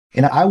job.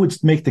 And I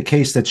would make the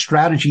case that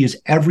strategy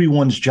is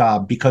everyone's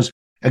job because,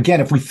 again,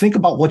 if we think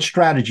about what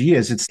strategy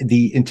is, it's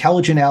the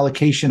intelligent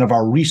allocation of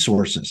our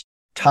resources,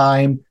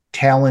 time,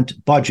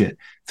 talent, budget,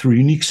 through a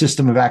unique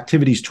system of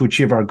activities to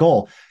achieve our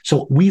goal.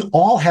 So we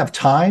all have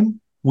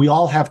time, we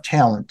all have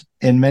talent,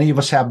 and many of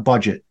us have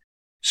budget.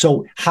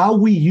 So how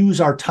we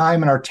use our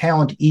time and our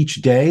talent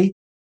each day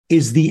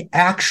is the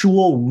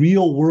actual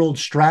real world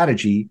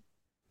strategy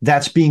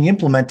that's being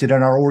implemented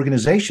in our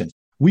organizations.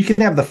 We can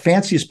have the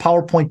fanciest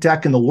PowerPoint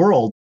deck in the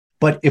world,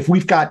 but if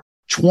we've got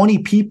 20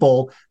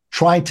 people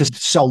trying to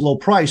sell low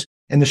price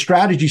and the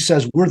strategy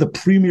says we're the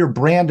premier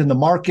brand in the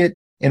market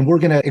and we're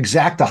going to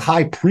exact a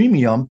high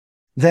premium,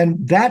 then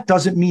that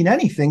doesn't mean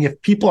anything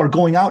if people are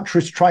going out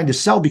just trying to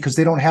sell because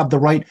they don't have the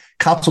right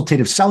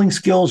consultative selling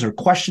skills or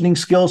questioning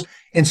skills.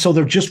 And so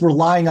they're just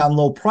relying on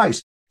low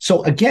price.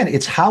 So again,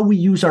 it's how we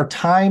use our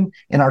time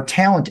and our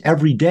talent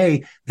every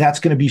day that's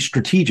going to be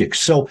strategic.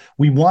 So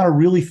we want to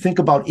really think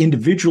about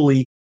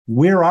individually,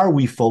 where are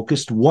we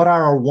focused? What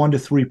are our 1 to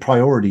 3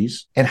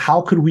 priorities? And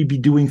how could we be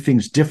doing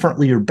things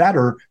differently or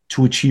better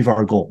to achieve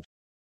our goals?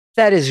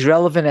 That is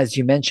relevant, as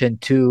you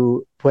mentioned,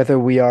 to whether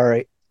we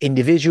are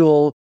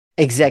individual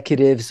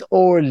executives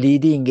or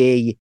leading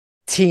a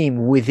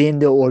team within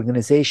the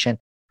organization.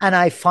 And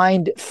I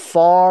find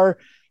far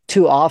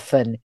too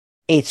often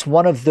it's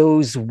one of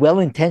those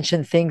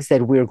well-intentioned things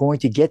that we're going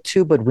to get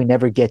to, but we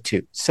never get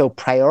to. So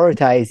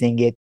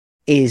prioritizing it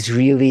is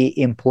really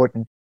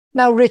important.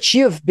 Now, Rich,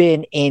 you've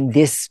been in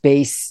this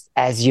space,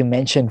 as you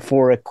mentioned,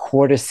 for a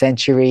quarter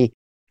century.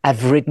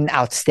 I've written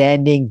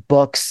outstanding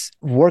books,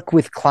 work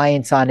with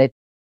clients on it.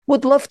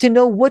 Would love to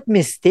know, what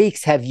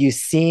mistakes have you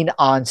seen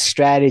on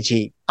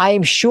strategy? I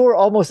am sure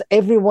almost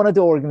every one of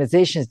the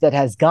organizations that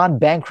has gone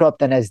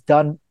bankrupt and has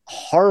done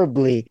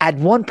horribly at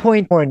one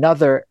point or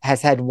another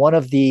has had one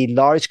of the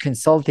large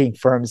consulting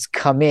firms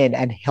come in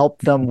and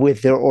help them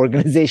with their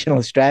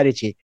organizational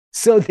strategy.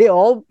 So they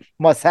all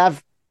must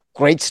have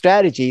great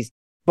strategies,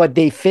 but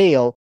they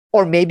fail,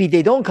 or maybe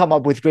they don't come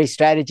up with great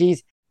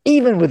strategies,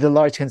 even with the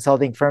large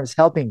consulting firms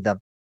helping them.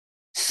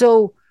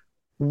 So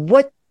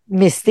what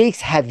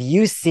mistakes have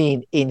you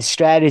seen in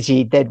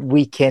strategy that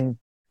we can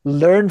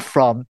learn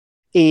from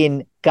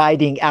in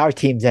guiding our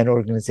teams and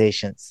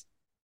organizations?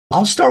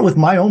 I'll start with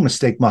my own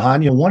mistake,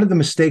 Mahan. One of the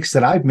mistakes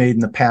that I've made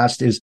in the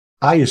past is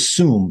I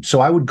assume.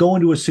 So I would go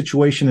into a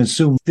situation and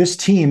assume this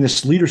team,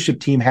 this leadership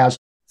team, has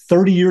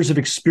 30 years of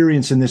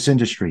experience in this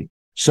industry.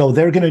 So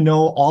they're going to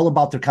know all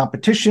about their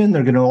competition.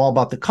 They're going to know all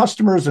about the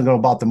customers. They're going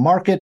to know about the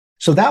market.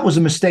 So that was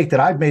a mistake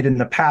that I've made in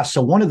the past.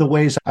 So one of the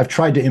ways I've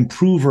tried to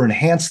improve or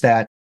enhance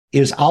that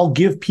is I'll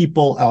give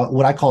people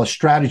what I call a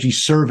strategy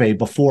survey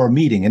before a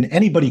meeting. And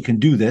anybody can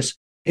do this.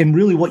 And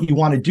really what you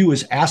want to do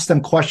is ask them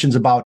questions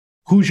about,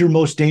 who's your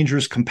most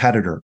dangerous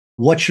competitor?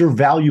 What's your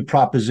value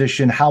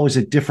proposition? How is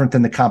it different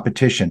than the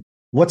competition?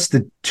 What's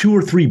the 2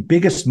 or 3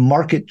 biggest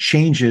market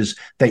changes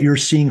that you're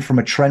seeing from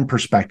a trend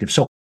perspective?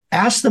 So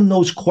ask them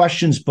those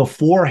questions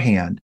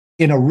beforehand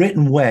in a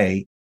written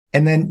way,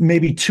 and then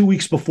maybe 2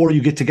 weeks before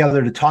you get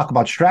together to talk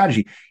about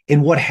strategy.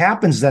 And what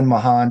happens then,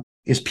 Mahan,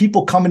 is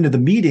people come into the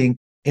meeting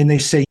and they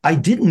say, I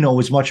didn't know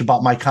as much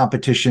about my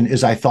competition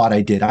as I thought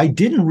I did. I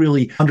didn't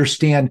really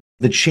understand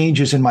the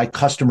changes in my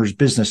customer's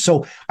business.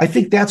 So I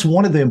think that's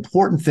one of the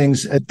important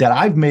things that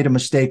I've made a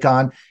mistake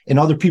on and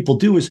other people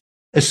do, is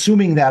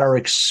assuming that our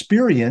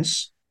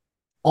experience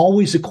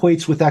always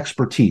equates with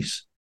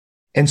expertise.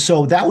 And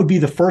so that would be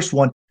the first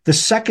one. The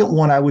second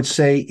one I would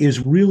say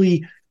is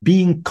really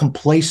being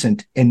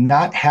complacent and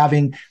not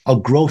having a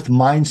growth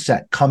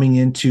mindset coming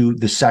into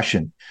the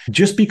session.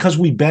 Just because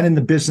we've been in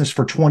the business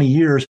for 20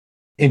 years,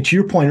 and to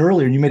your point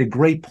earlier, you made a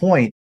great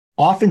point,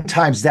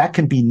 oftentimes that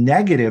can be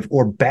negative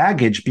or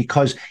baggage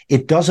because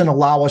it doesn't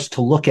allow us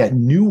to look at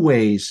new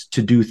ways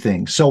to do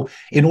things. So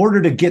in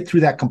order to get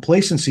through that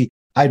complacency,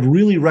 I'd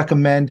really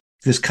recommend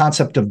this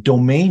concept of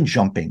domain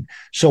jumping.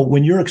 So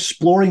when you're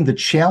exploring the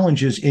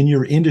challenges in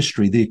your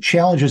industry, the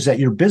challenges that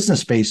your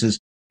business faces,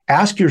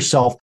 ask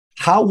yourself,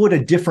 how would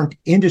a different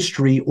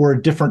industry or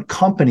a different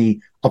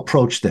company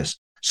approach this?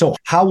 So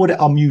how would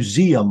a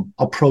museum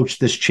approach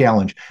this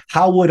challenge?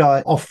 How would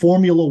a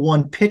Formula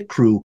One pit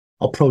crew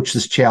approach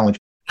this challenge?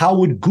 How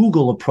would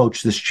Google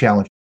approach this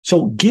challenge?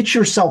 So get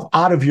yourself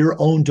out of your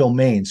own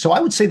domain. So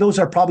I would say those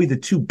are probably the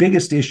 2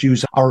 biggest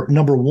issues are,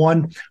 number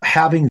one,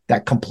 having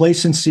that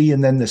complacency.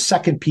 And then the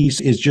second piece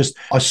is just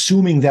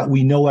assuming that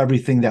we know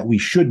everything that we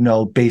should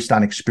know based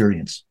on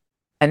experience.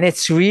 And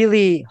it's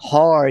really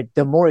hard.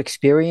 The more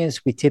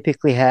experience we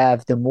typically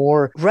have, the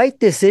more right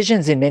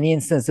decisions in many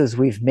instances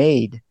we've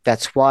made.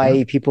 That's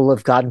why people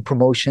have gotten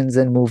promotions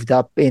and moved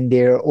up in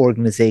their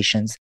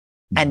organizations.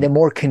 And the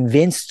more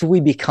convinced we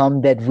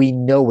become that we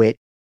know it.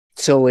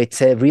 So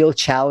it's a real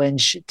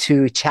challenge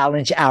to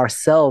challenge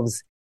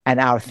ourselves and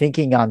our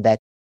thinking on that.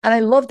 And I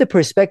love the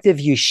perspective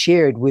you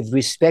shared with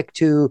respect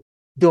to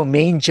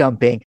domain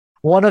jumping.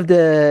 One of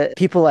the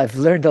people I've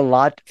learned a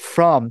lot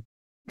from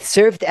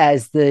served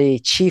as the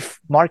chief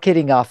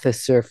marketing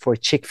officer for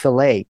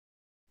Chick-fil-A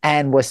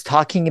and was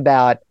talking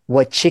about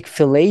what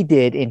Chick-fil-A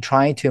did in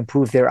trying to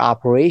improve their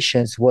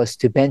operations was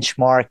to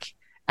benchmark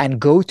and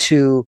go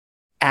to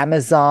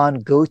Amazon,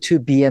 go to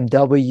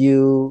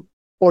BMW,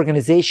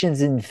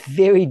 organizations in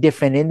very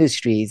different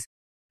industries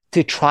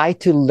to try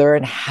to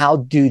learn how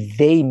do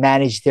they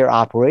manage their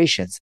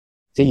operations.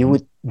 So you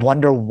would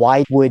wonder,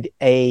 why would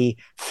a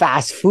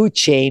fast food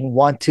chain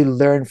want to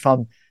learn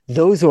from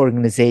those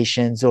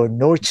organizations or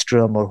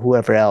Nordstrom or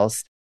whoever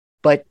else?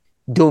 But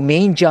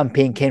domain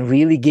jumping can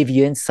really give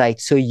you insight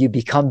so you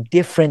become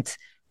different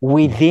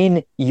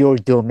within your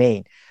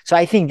domain. So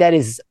I think that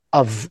is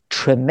of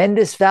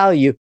tremendous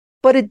value,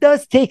 but it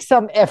does take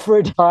some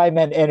effort, time,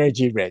 and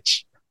energy,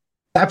 Rich.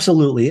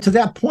 Absolutely. To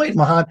that point,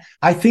 Mahan,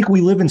 I think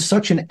we live in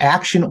such an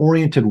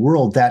action-oriented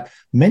world that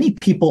many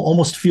people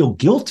almost feel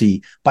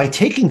guilty by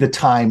taking the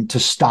time to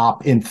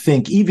stop and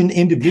think, even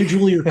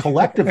individually or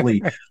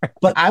collectively.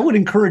 But I would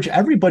encourage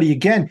everybody,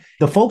 again,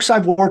 the folks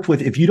I've worked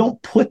with, if you don't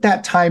put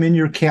that time in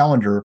your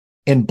calendar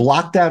and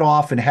block that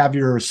off and have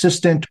your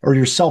assistant or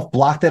yourself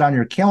block that on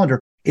your calendar,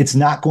 it's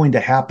not going to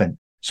happen.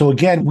 So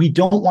again, we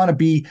don't want to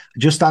be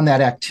just on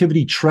that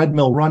activity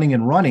treadmill running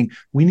and running.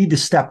 We need to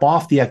step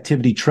off the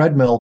activity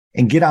treadmill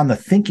and get on the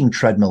thinking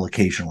treadmill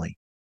occasionally.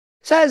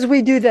 So as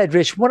we do that,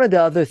 Rich, one of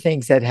the other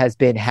things that has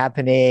been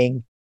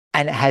happening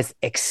and has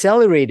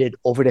accelerated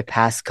over the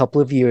past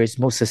couple of years,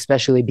 most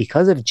especially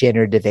because of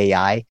generative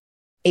AI,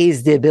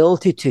 is the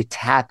ability to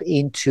tap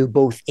into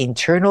both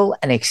internal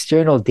and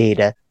external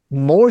data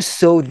more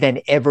so than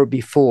ever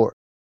before.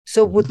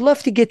 So would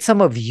love to get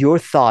some of your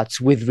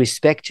thoughts with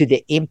respect to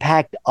the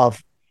impact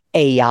of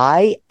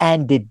AI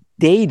and the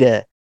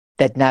data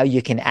that now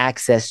you can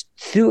access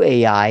through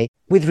AI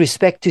with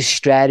respect to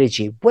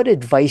strategy. What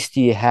advice do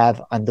you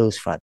have on those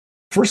fronts?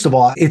 First of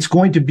all, it's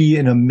going to be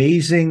an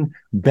amazing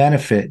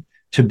benefit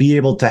to be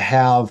able to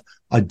have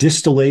a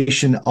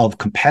distillation of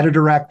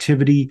competitor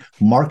activity,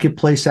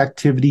 marketplace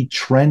activity,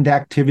 trend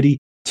activity.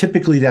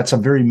 Typically, that's a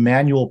very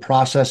manual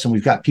process, and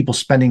we've got people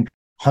spending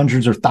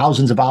hundreds or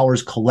thousands of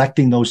hours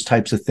collecting those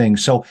types of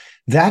things. So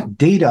that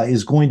data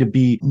is going to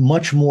be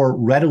much more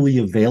readily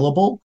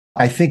available.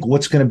 I think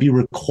what's going to be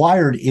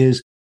required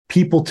is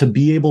people to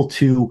be able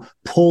to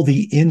pull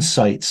the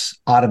insights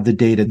out of the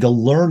data, the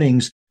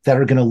learnings that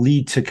are going to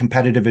lead to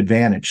competitive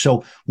advantage.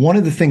 So one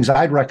of the things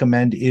I'd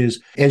recommend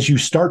is as you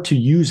start to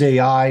use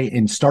AI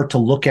and start to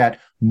look at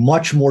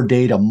much more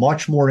data,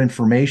 much more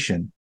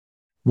information,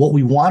 what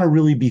we want to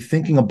really be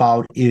thinking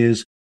about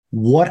is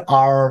what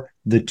are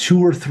the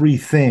 2 or 3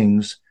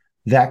 things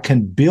that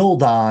can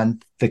build on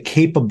the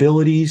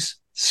capabilities,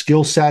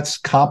 skill sets,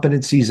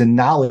 competencies, and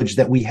knowledge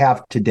that we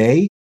have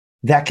today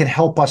that can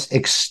help us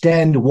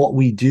extend what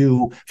we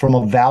do from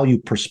a value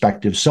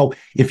perspective. So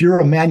if you're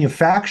a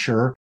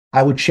manufacturer,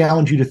 I would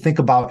challenge you to think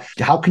about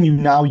how can you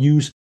now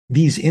use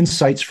these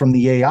insights from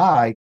the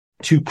AI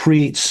to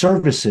create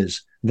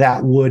services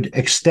that would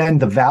extend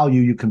the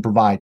value you can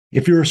provide.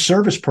 If you're a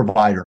service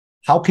provider,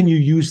 how can you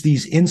use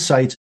these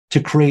insights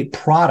to create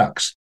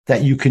products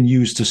that you can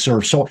use to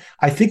serve? So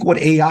I think what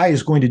AI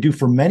is going to do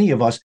for many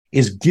of us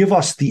is give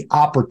us the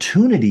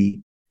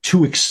opportunity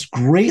to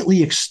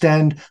greatly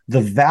extend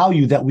the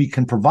value that we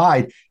can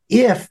provide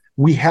if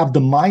we have the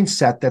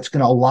mindset that's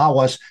going to allow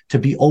us to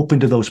be open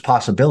to those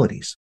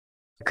possibilities.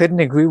 Couldn't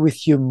agree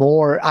with you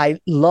more. I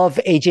love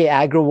AJ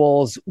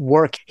Agrawal's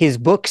work. His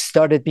book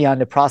started me on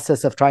the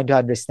process of trying to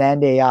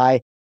understand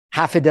AI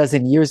half a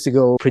dozen years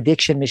ago,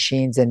 prediction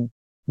machines, and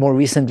more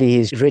recently,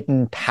 he's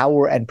written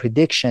Power and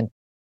Prediction.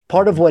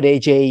 Part of what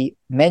AJ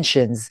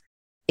mentions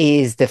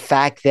is the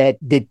fact that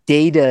the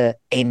data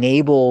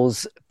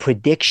enables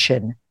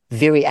prediction,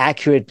 very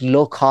accurate,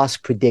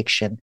 low-cost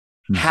prediction.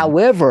 Mm-hmm.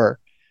 However,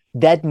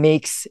 that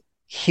makes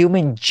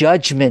human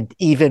judgment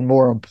even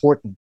more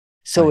important.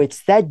 So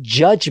It's that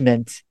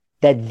judgment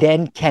that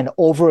then can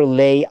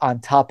overlay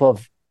on top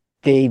of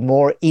the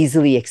more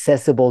easily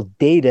accessible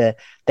data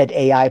that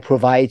AI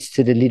provides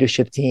to the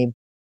leadership team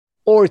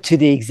or to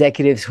the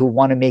executives who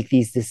want to make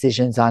these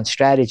decisions on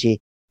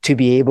strategy to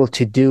be able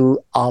to do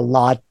a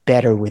lot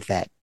better with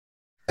that.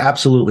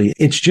 Absolutely.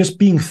 It's just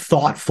being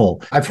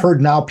thoughtful. I've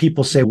heard now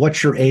people say,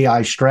 what's your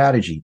AI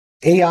strategy?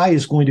 AI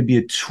is going to be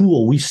a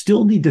tool. We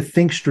still need to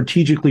think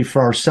strategically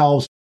for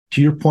ourselves.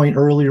 To your point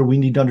earlier, we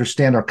need to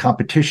understand our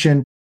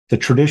competition, the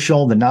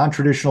traditional, the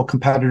non-traditional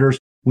competitors.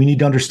 We need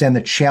to understand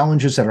the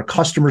challenges that our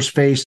customers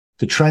face,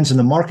 the trends in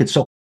the market.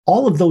 So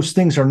all of those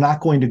things are not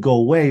going to go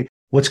away.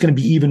 What's going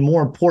to be even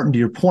more important to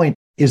your point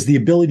is the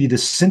ability to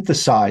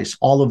synthesize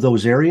all of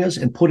those areas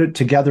and put it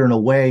together in a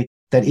way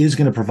that is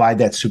going to provide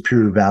that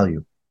superior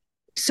value.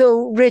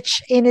 So,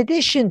 Rich, in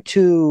addition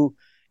to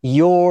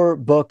your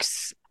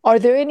books, are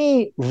there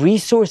any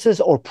resources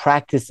or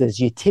practices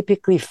you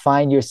typically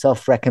find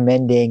yourself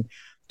recommending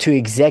to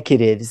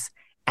executives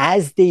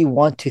as they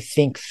want to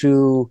think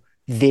through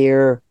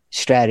their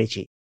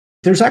strategy?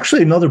 There's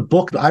actually another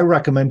book that I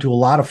recommend to a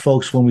lot of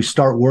folks when we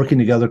start working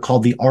together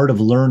called The Art of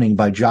Learning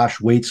by Josh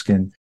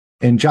Waitzkin.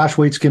 And Josh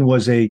Waitzkin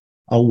was a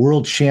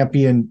world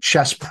champion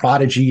chess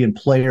prodigy and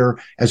player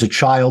as a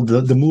child.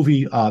 The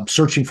movie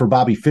Searching for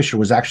Bobby Fischer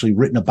was actually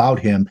written about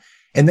him.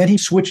 And then he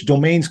switched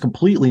domains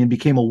completely and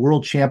became a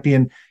world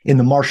champion in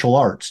the martial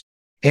arts.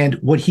 And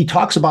what he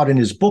talks about in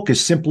his book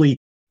is simply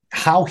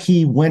how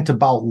he went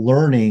about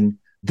learning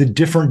the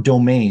different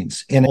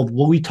domains. And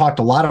what we talked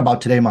a lot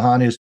about today,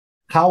 Mahan, is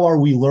how are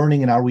we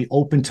learning and are we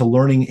open to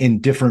learning in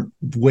different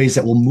ways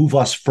that will move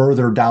us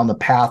further down the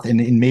path and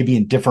maybe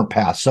in different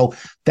paths. So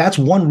that's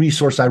one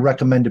resource I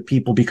recommend to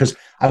people because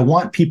I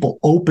want people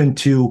open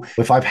to,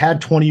 if I've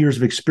had 20 years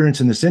of experience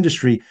in this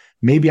industry,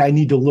 maybe I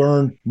need to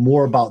learn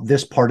more about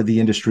this part of the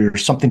industry or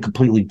something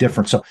completely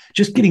different. So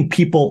just getting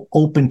people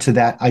open to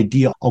that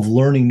idea of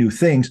learning new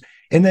things.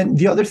 And then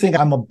the other thing,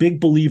 I'm a big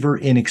believer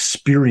in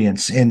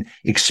experience and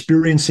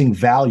experiencing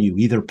value,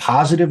 either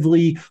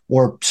positively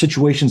or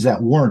situations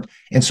that weren't.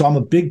 And so I'm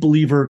a big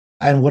believer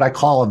in what I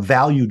call a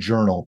value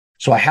journal.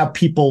 So I have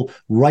people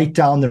write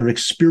down their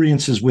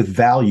experiences with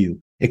value.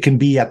 It can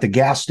be at the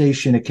gas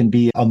station, it can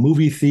be a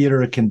movie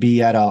theater, it can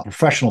be at a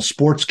professional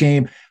sports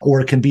game, or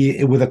it can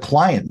be with a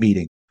client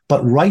meeting.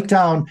 But write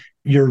down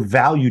your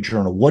value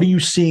journal. What are you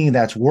seeing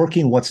that's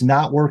working? What's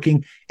not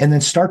working? And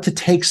then start to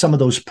take some of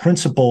those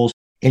principles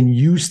and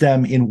use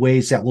them in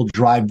ways that will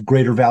drive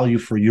greater value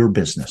for your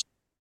business.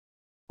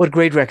 What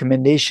great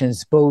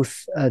recommendations,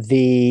 both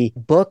the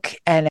book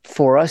and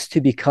for us to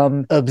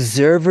become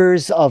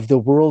observers of the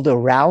world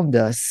around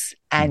us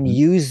and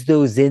use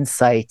those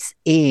insights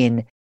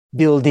in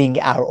building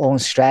our own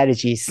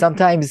strategies.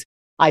 Sometimes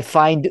I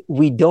find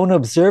we don't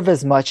observe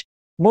as much.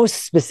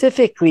 Most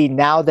specifically,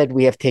 now that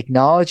we have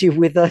technology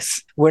with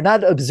us, we're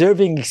not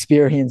observing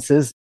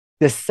experiences.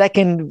 The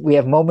second we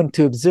have moment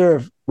to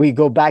observe, we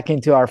go back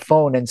into our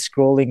phone and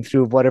scrolling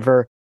through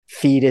whatever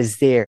feed is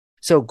there.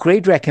 So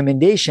great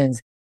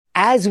recommendations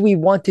as we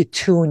want to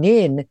tune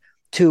in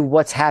to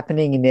what's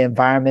happening in the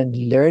environment,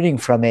 learning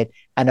from it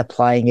and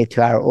applying it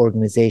to our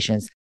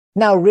organizations.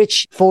 Now,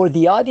 Rich, for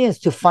the audience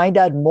to find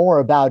out more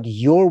about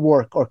your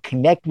work or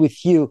connect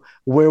with you,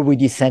 where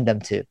would you send them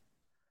to?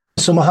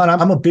 So Mahan,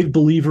 I'm a big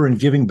believer in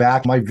giving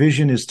back. My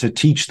vision is to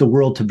teach the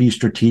world to be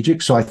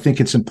strategic. So I think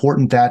it's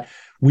important that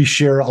we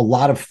share a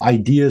lot of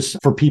ideas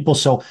for people.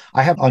 So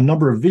I have a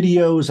number of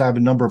videos. I have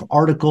a number of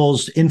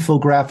articles,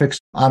 infographics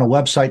on a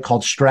website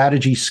called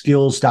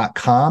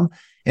strategyskills.com.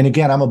 And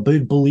again, I'm a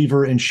big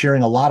believer in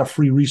sharing a lot of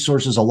free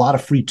resources, a lot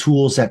of free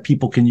tools that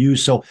people can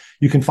use. So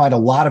you can find a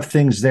lot of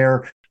things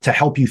there to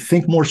help you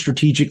think more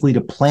strategically,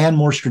 to plan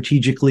more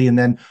strategically, and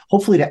then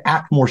hopefully to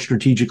act more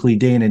strategically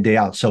day in and day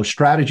out. So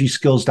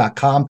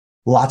strategyskills.com,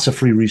 lots of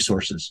free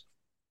resources.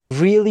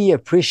 Really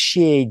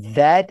appreciate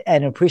that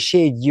and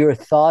appreciate your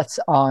thoughts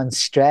on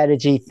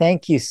strategy.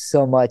 Thank you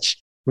so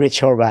much,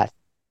 Rich Horwath.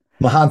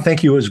 Mahan,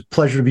 thank you. It was a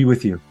pleasure to be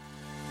with you.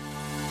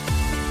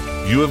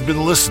 You have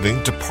been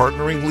listening to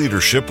Partnering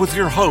Leadership with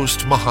your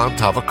host, Mahan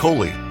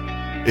Tavakoli.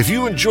 If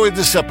you enjoyed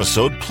this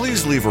episode,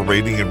 please leave a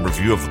rating and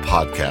review of the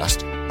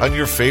podcast on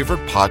your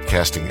favorite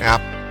podcasting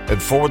app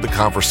and forward the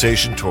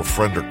conversation to a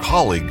friend or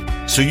colleague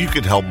so you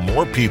can help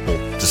more people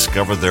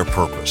discover their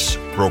purpose,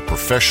 grow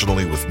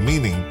professionally with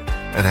meaning,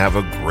 and have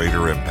a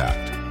greater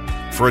impact.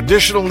 For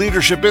additional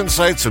leadership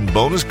insights and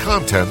bonus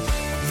content,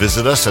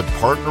 visit us at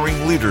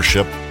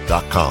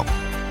partneringleadership.com.